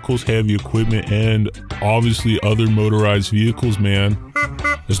 off-road vehicles, heavy equipment, and obviously other motorized vehicles, man.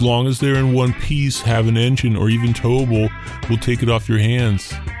 As long as they're in one piece, have an engine, or even towable, we'll take it off your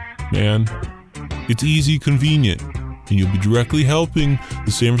hands, man. It's easy, convenient, and you'll be directly helping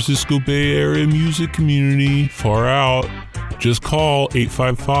the San Francisco Bay Area music community far out. Just call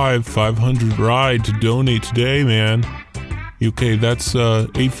 855-500-RIDE to donate today, man. Okay, that's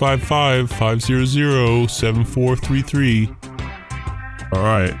 855-500-7433. All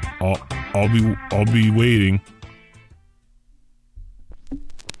right, I'll be waiting.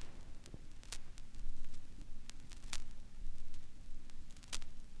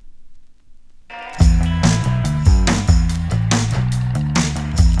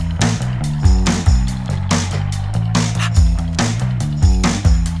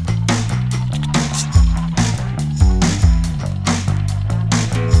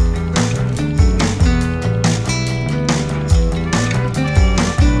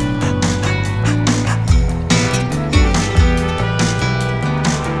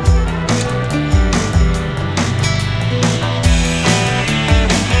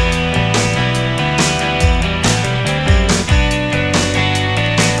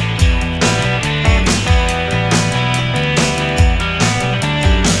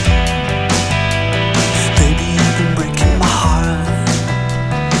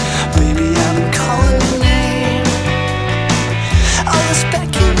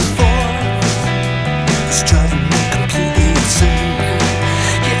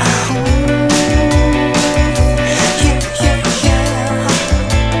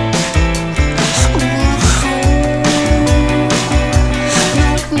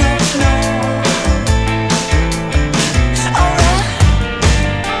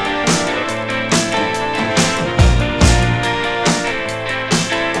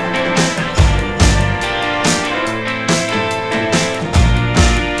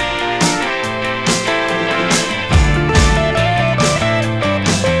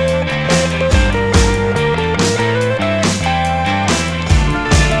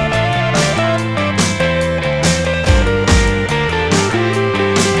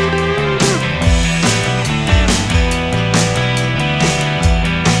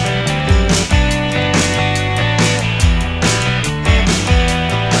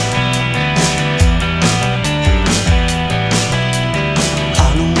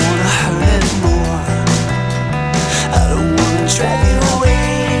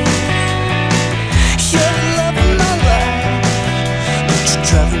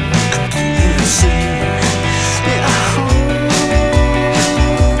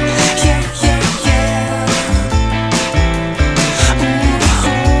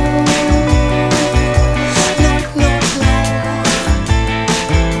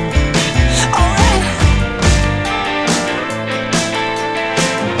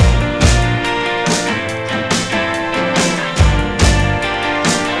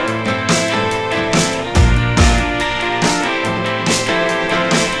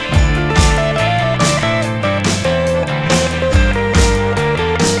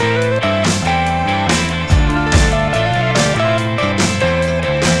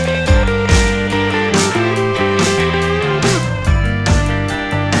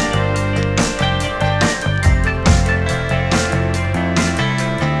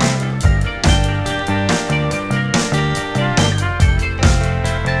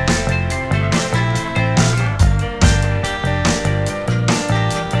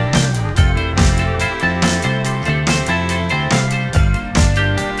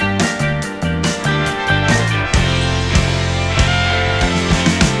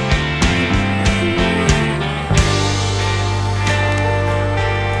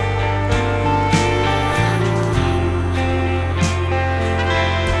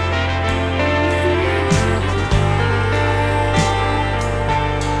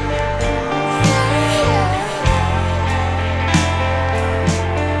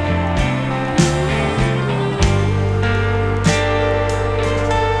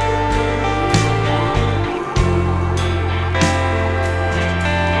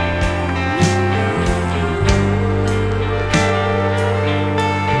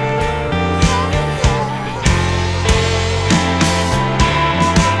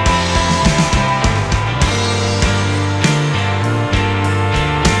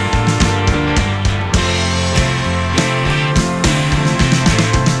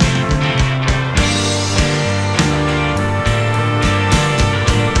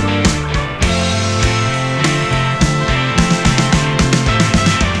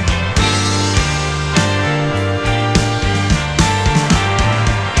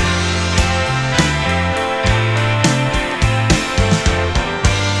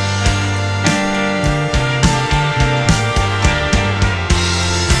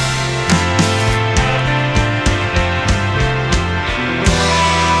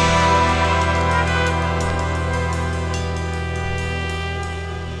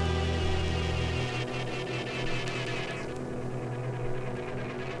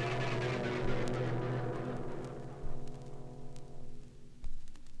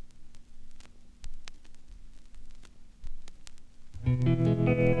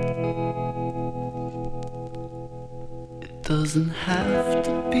 doesn't have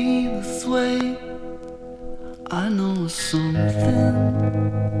to be this way. I know something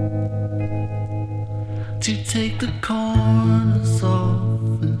to take the corners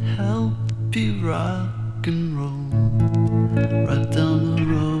off and help you rock and roll right down the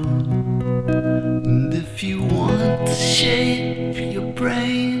road. And if you want to shape your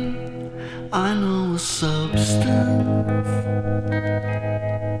brain, I know a substance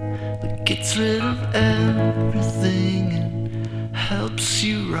that gets rid of everything and helps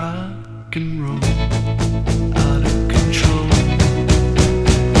you rock and roll out of control.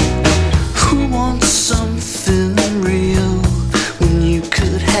 Who wants something real when you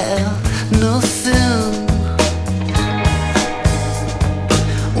could have nothing?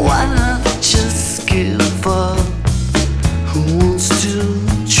 Why not just give up? Who wants to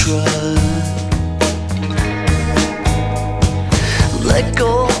try? Let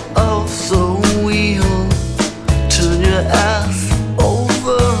go of the wheel, turn your ass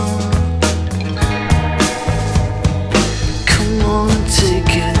over. Come on,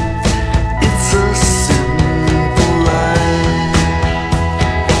 take it, it's a simple life.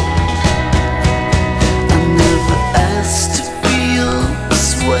 I never asked to feel this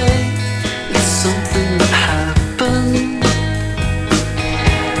way, it's something that happened.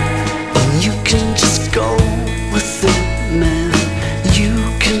 And you can just go with it, man. You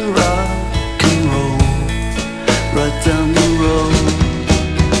can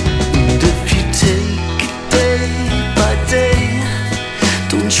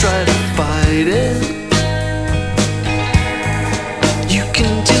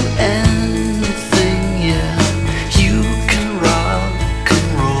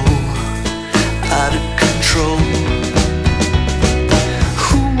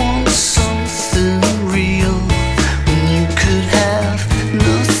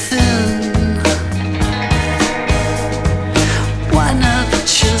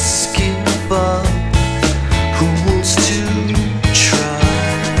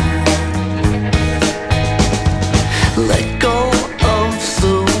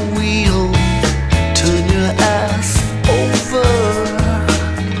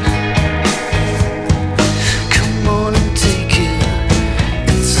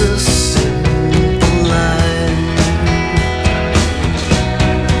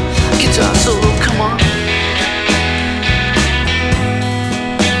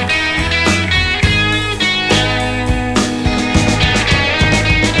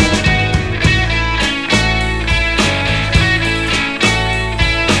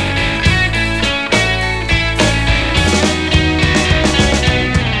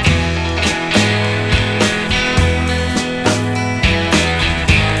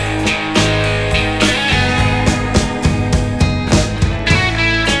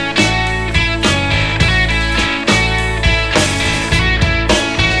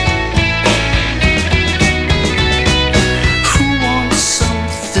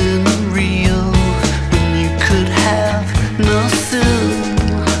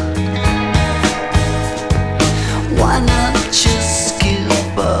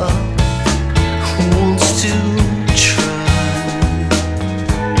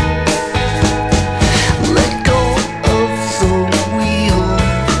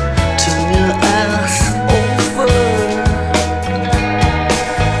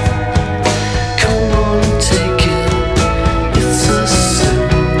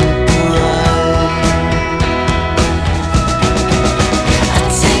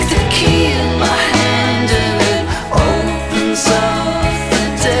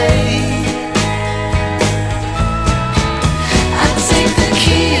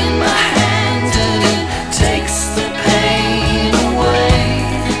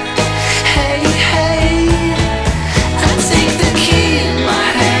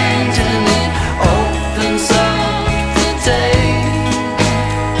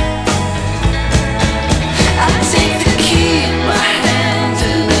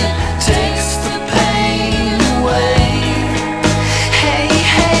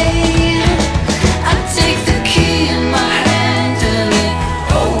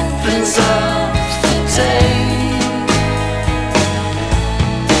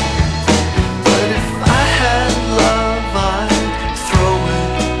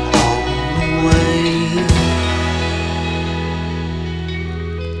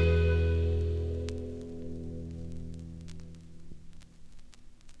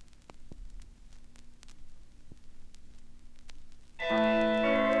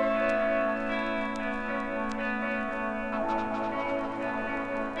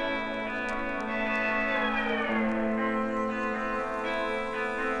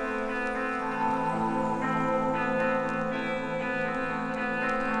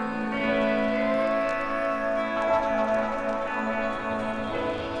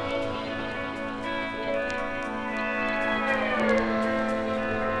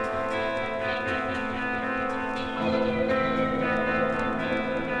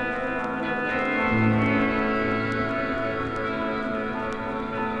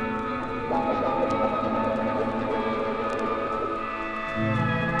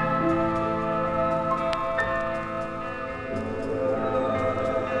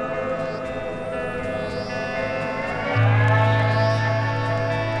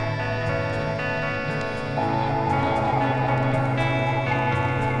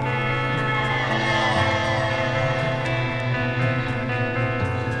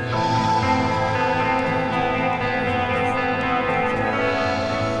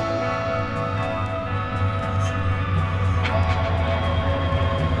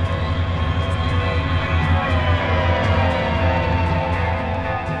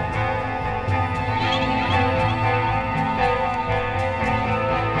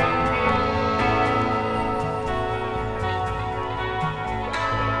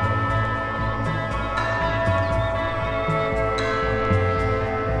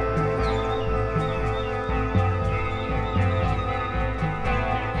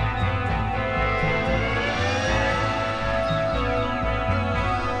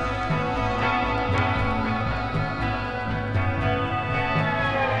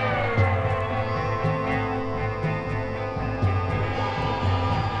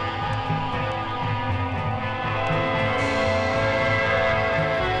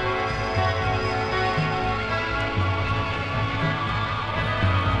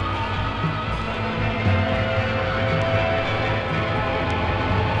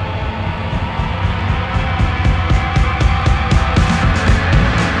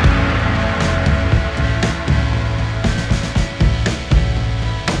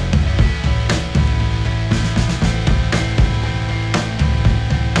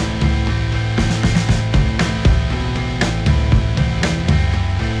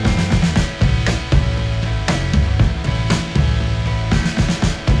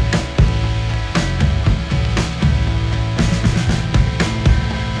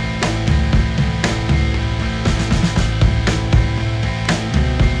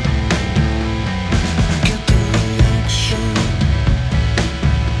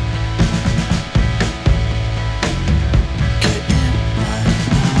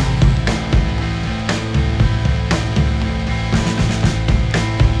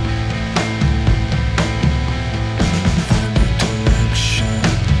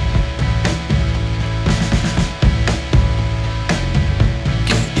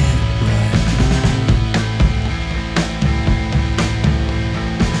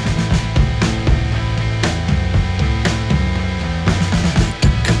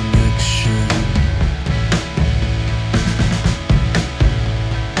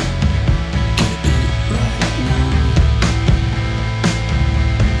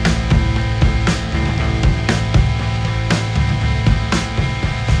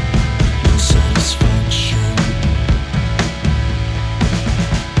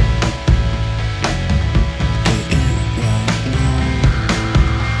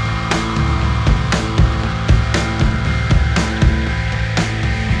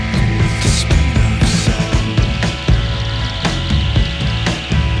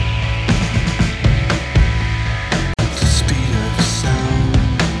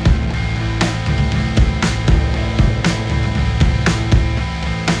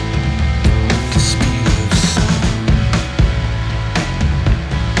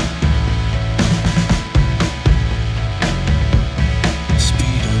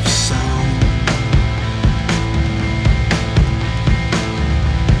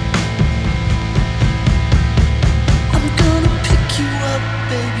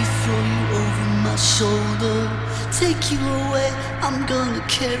wanna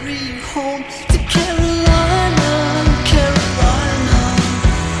carry you home to Carolina, Carolina,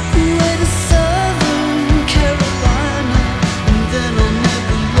 way to Southern Carolina, and then I'll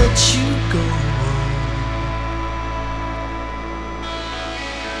never let you go.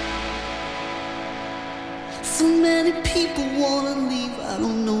 So many people wanna leave, I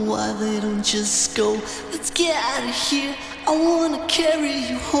don't know why they don't just go. Let's get out of here, I wanna carry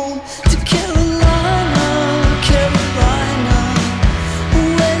you home to Carolina, Carolina,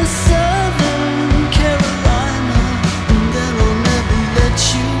 way to Southern Carolina, and then I'll never let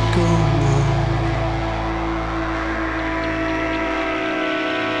you go.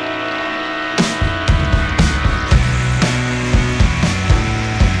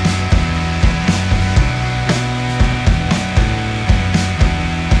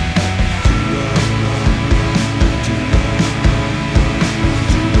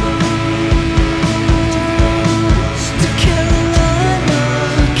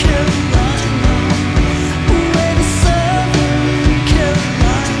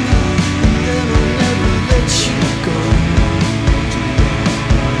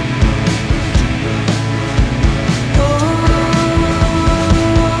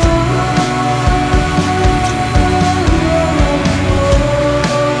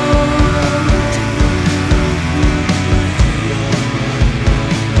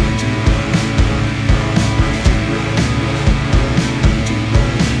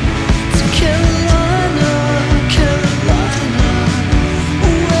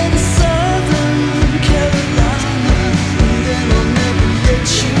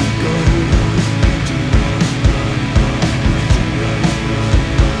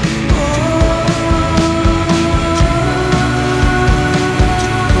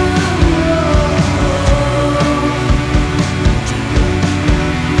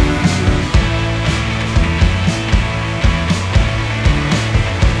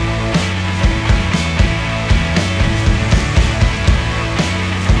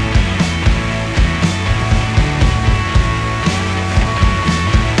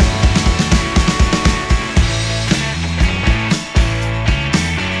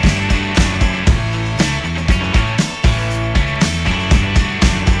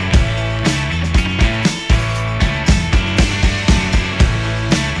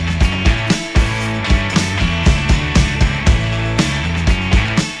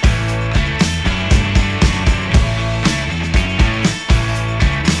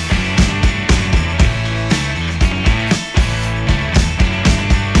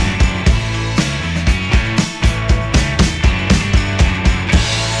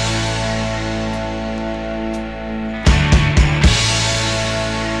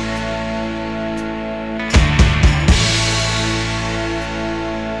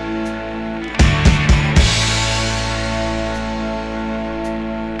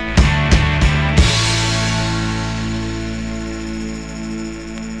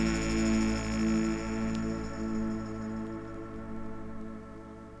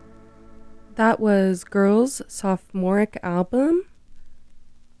 That was Girls' sophomoric album,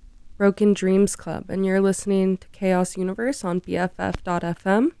 Broken Dreams Club, and you're listening to Chaos Universe on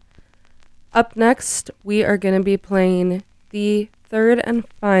BFF.fm. Up next, we are going to be playing the third and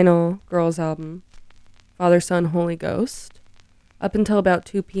final Girls' album, Father, Son, Holy Ghost, up until about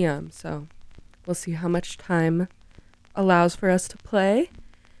 2 p.m., so we'll see how much time allows for us to play.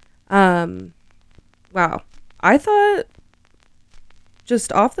 Wow. I thought,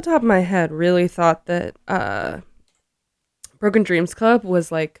 just off the top of my head, really thought that Broken Dreams Club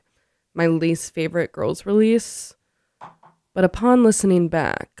was like my least favorite girls release. But upon listening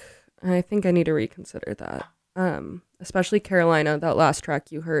back, I think I need to reconsider that. Especially Carolina, that last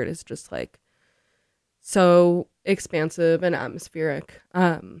track you heard is just like so expansive and atmospheric.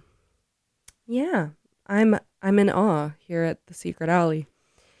 Yeah, I'm in awe here at the Secret Alley.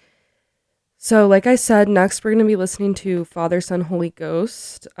 So, like I said, next we're going to be listening to Father, Son, Holy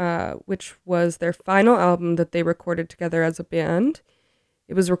Ghost, which was their final album that they recorded together as a band.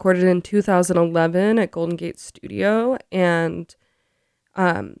 It was recorded in 2011 at Golden Gate Studio, and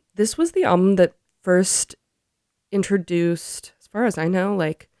this was the album that first introduced, as far as I know,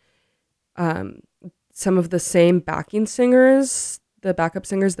 like some of the same backing singers, the backup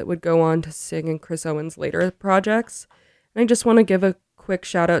singers that would go on to sing in Chris Owen's later projects. And I just want to give a quick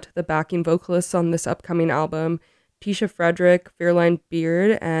shout out to the backing vocalists on this upcoming album, Tisha Frederick, Fairline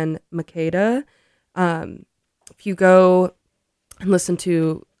Beard, and Makeda. If you go and listen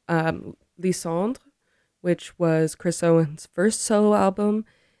to Lisandre, which was Chris Owen's first solo album,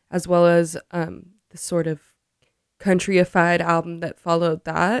 as well as the sort of countryified album that followed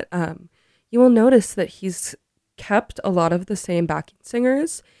that, you will notice that he's kept a lot of the same backing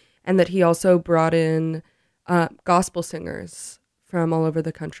singers, and that he also brought in gospel singers from all over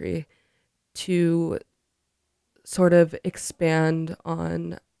the country to sort of expand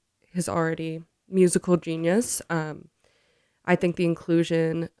on his already musical genius. I think the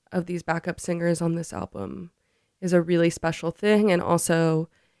inclusion of these backup singers on this album is a really special thing, and also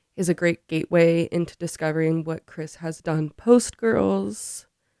is a great gateway into discovering what Chris has done post Girls.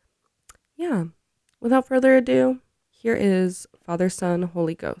 Yeah, without further ado, here is Father, Son,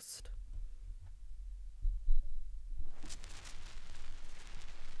 Holy Ghost.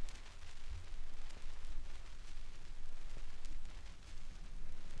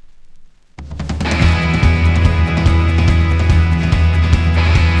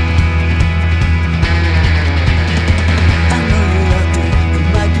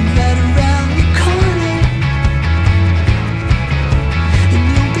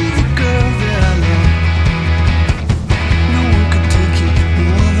 No one could take it,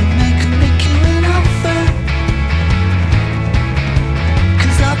 no other man.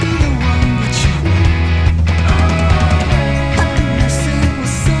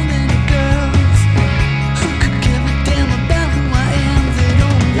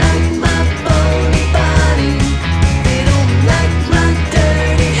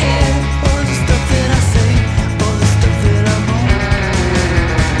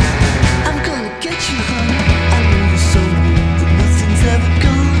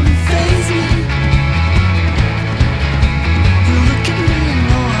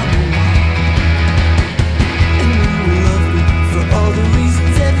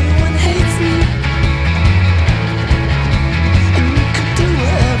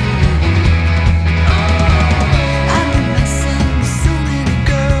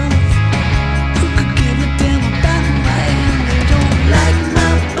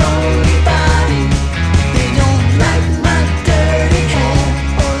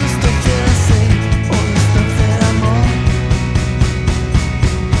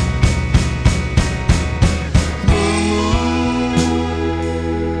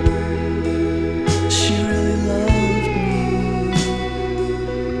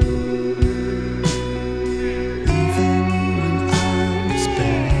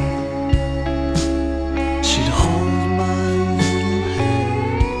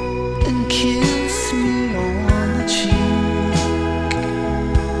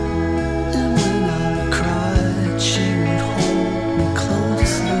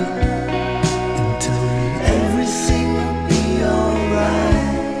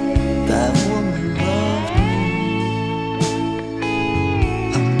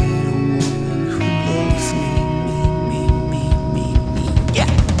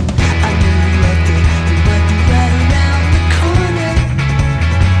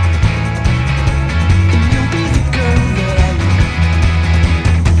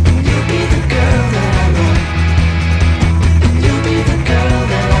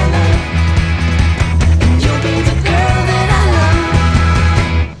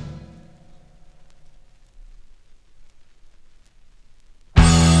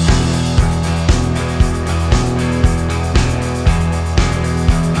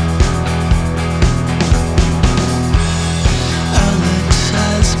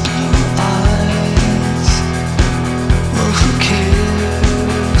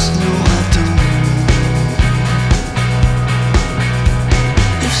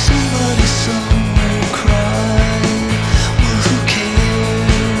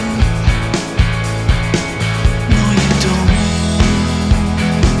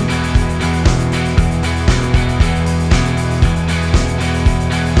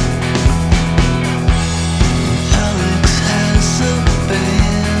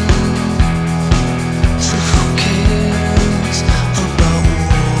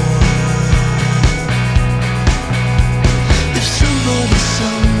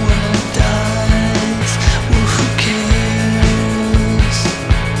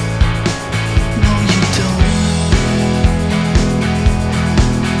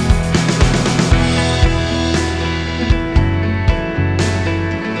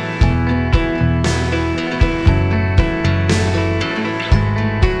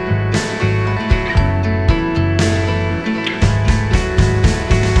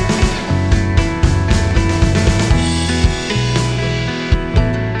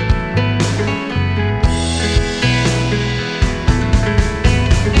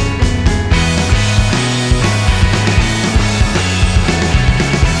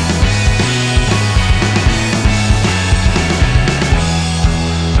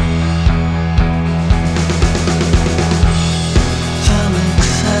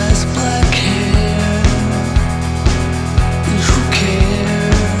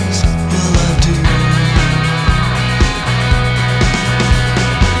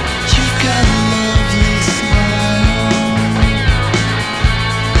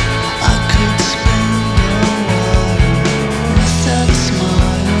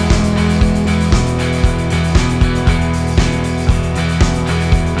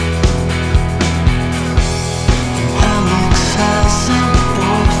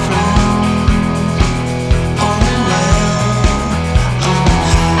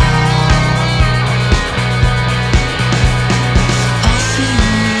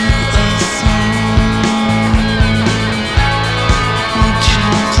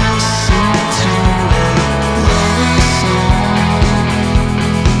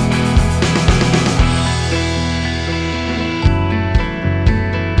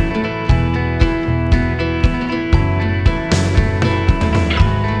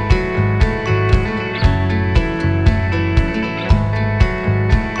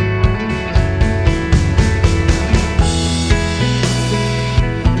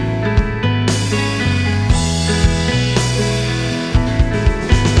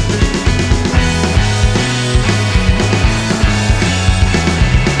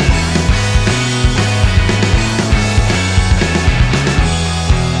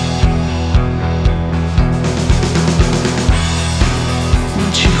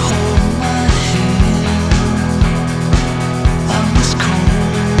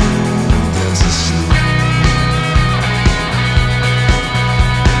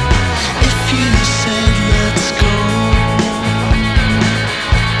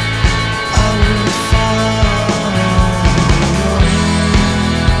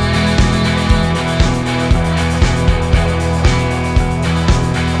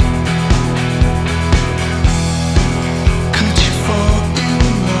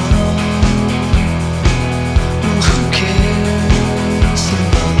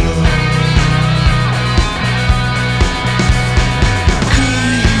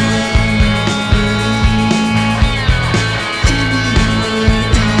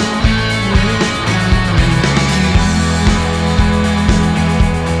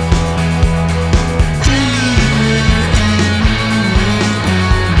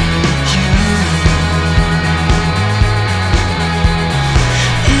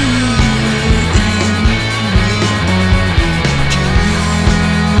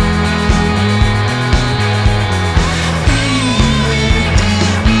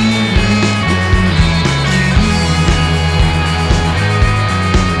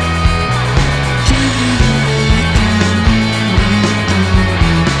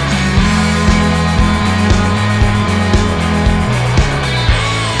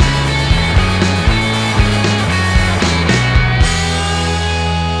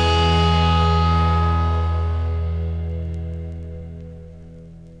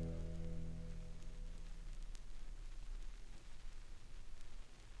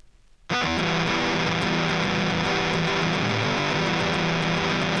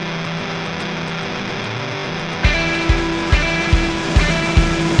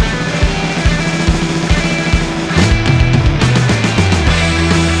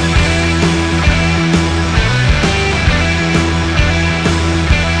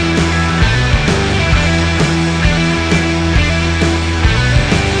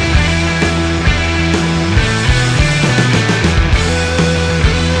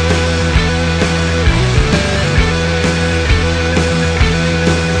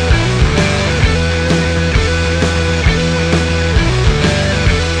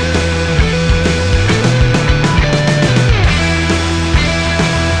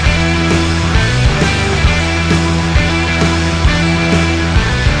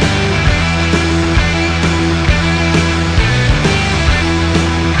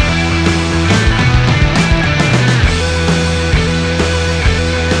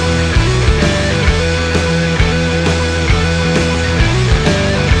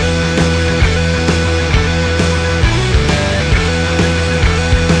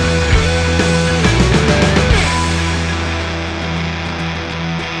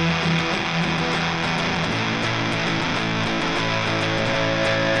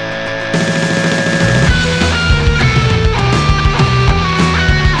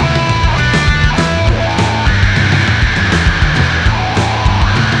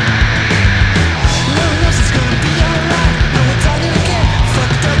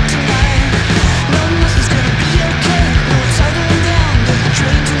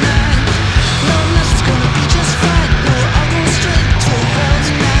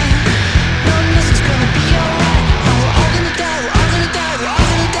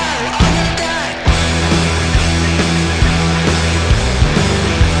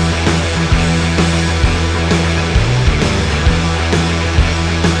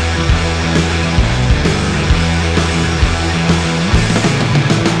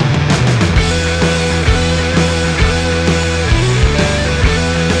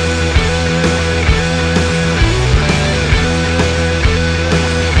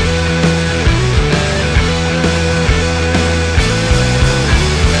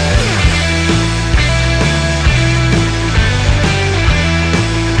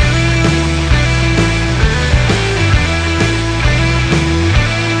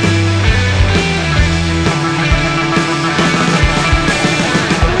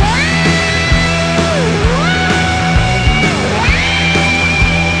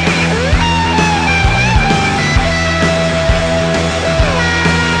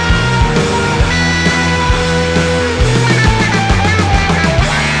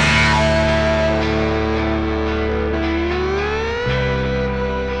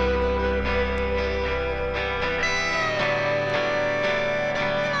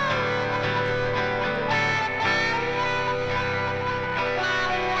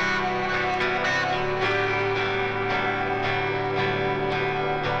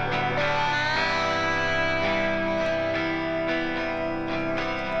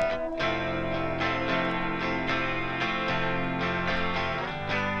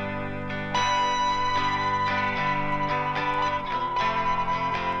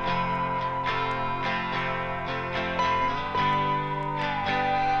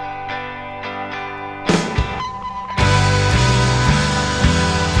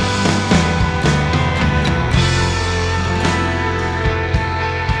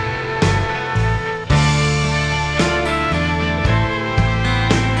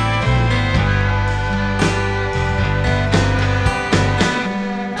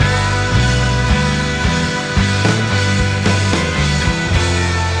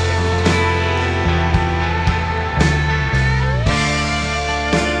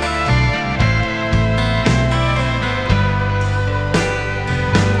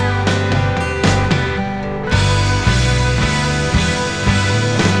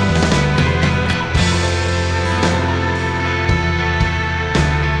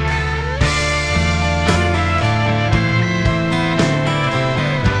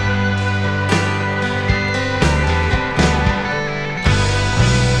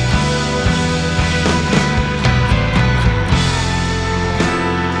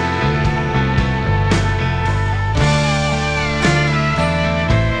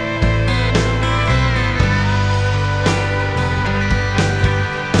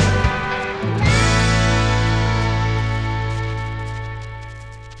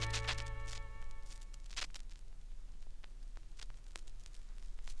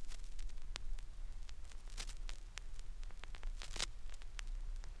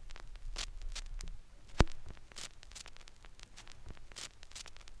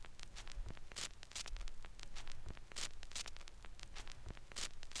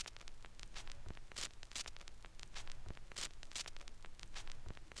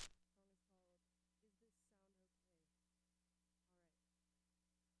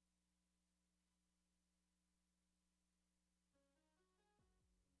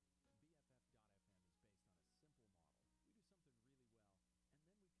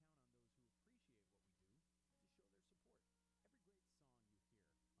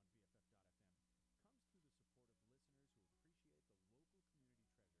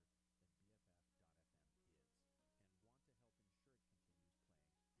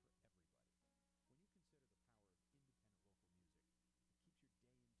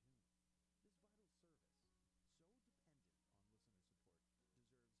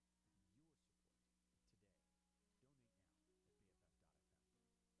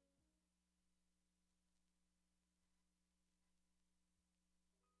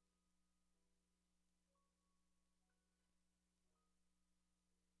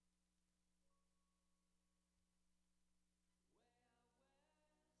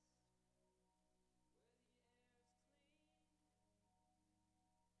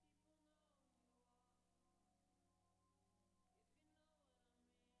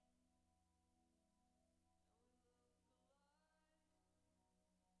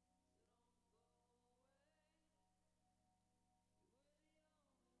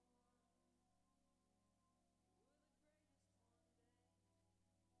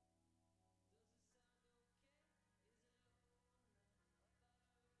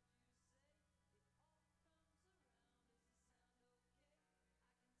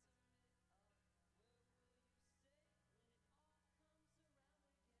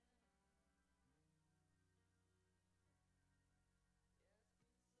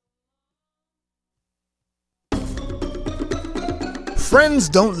 Friends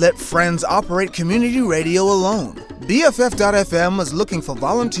don't let friends operate community radio alone. BFF.FM is looking for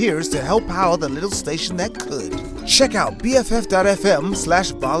volunteers to help power the little station that could. Check out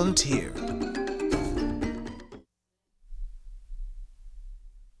BFF.FM/volunteer.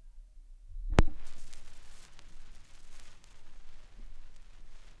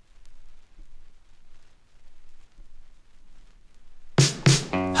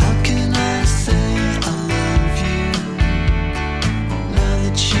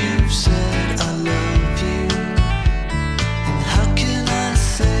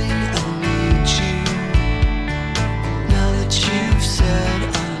 You've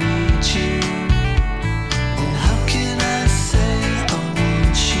said I need you.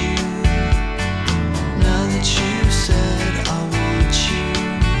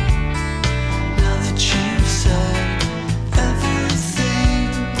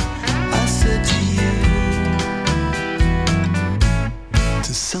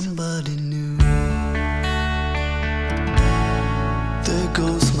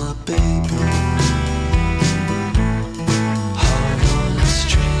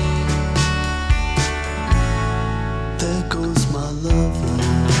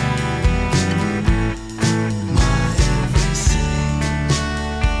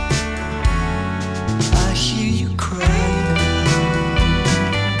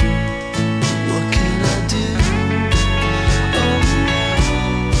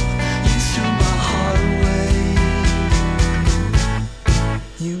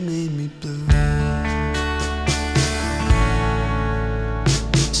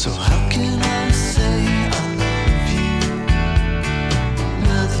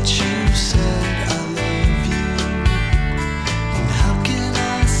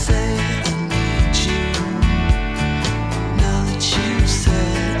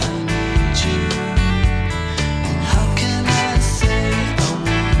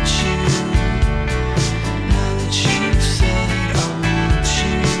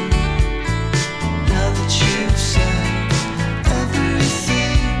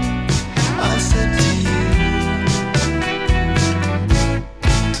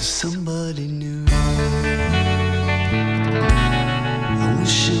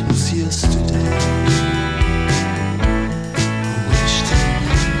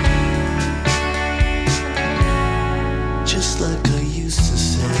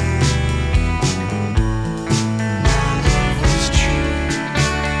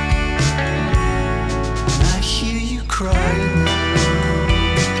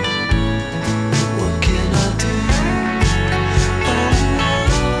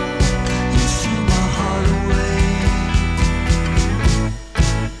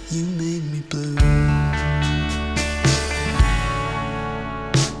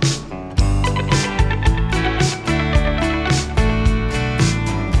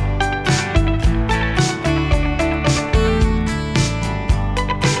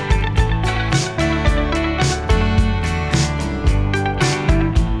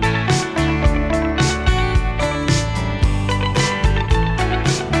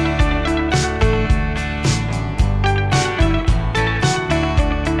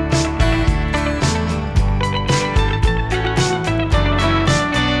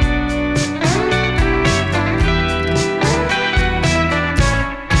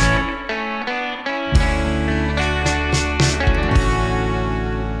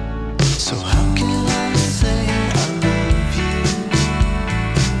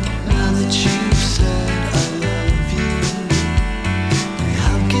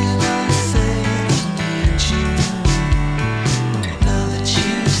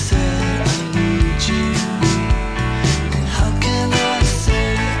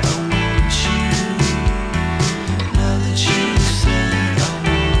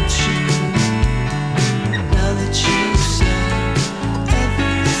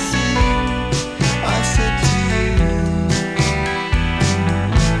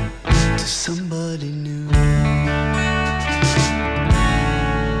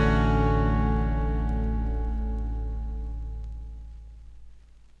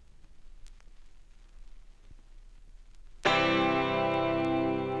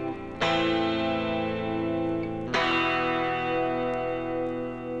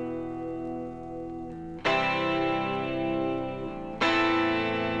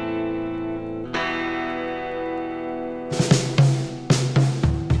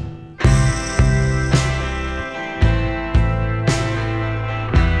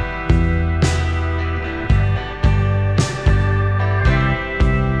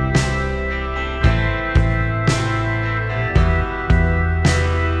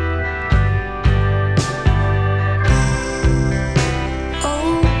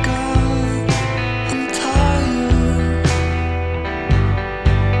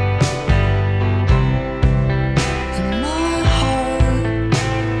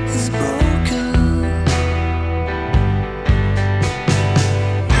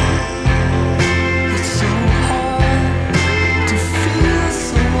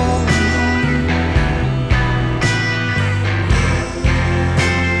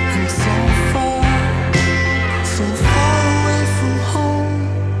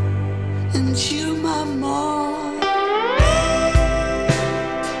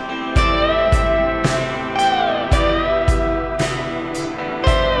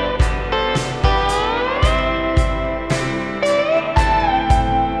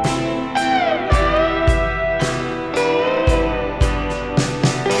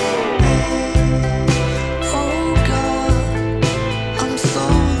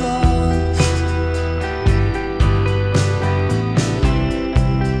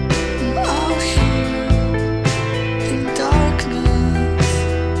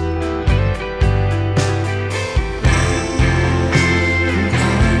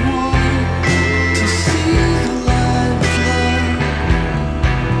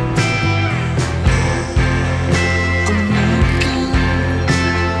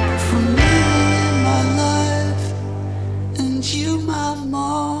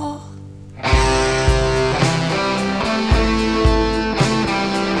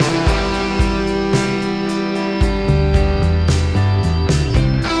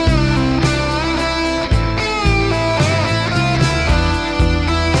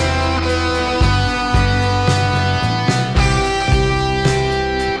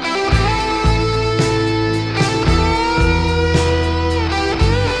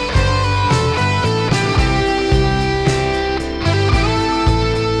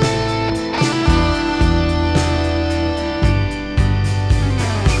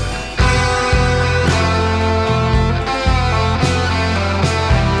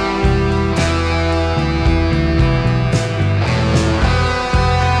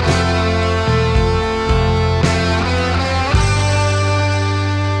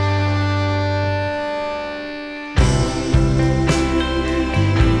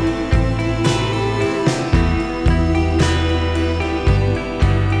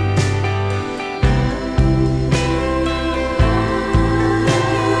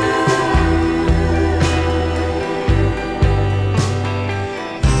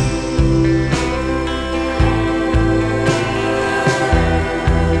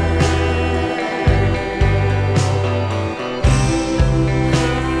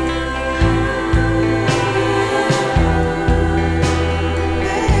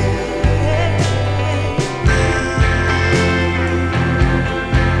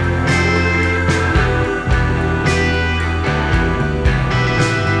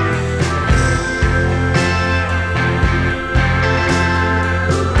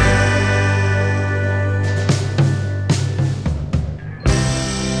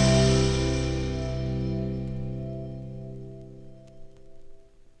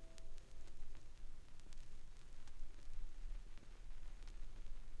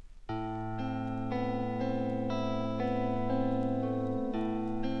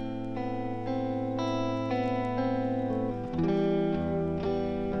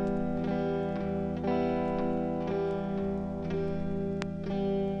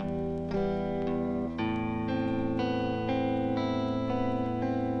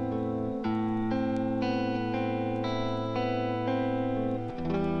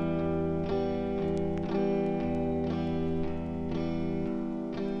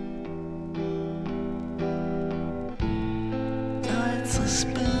 Nights I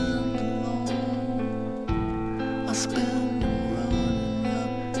spend alone, I spend running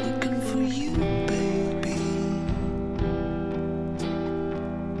up looking for you, baby.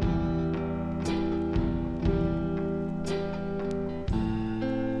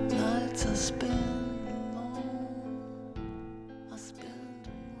 Nights I spend alone, I spend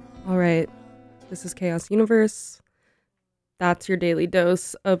All right, this is Chaos Universe. That's your daily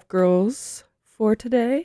dose of girls for today.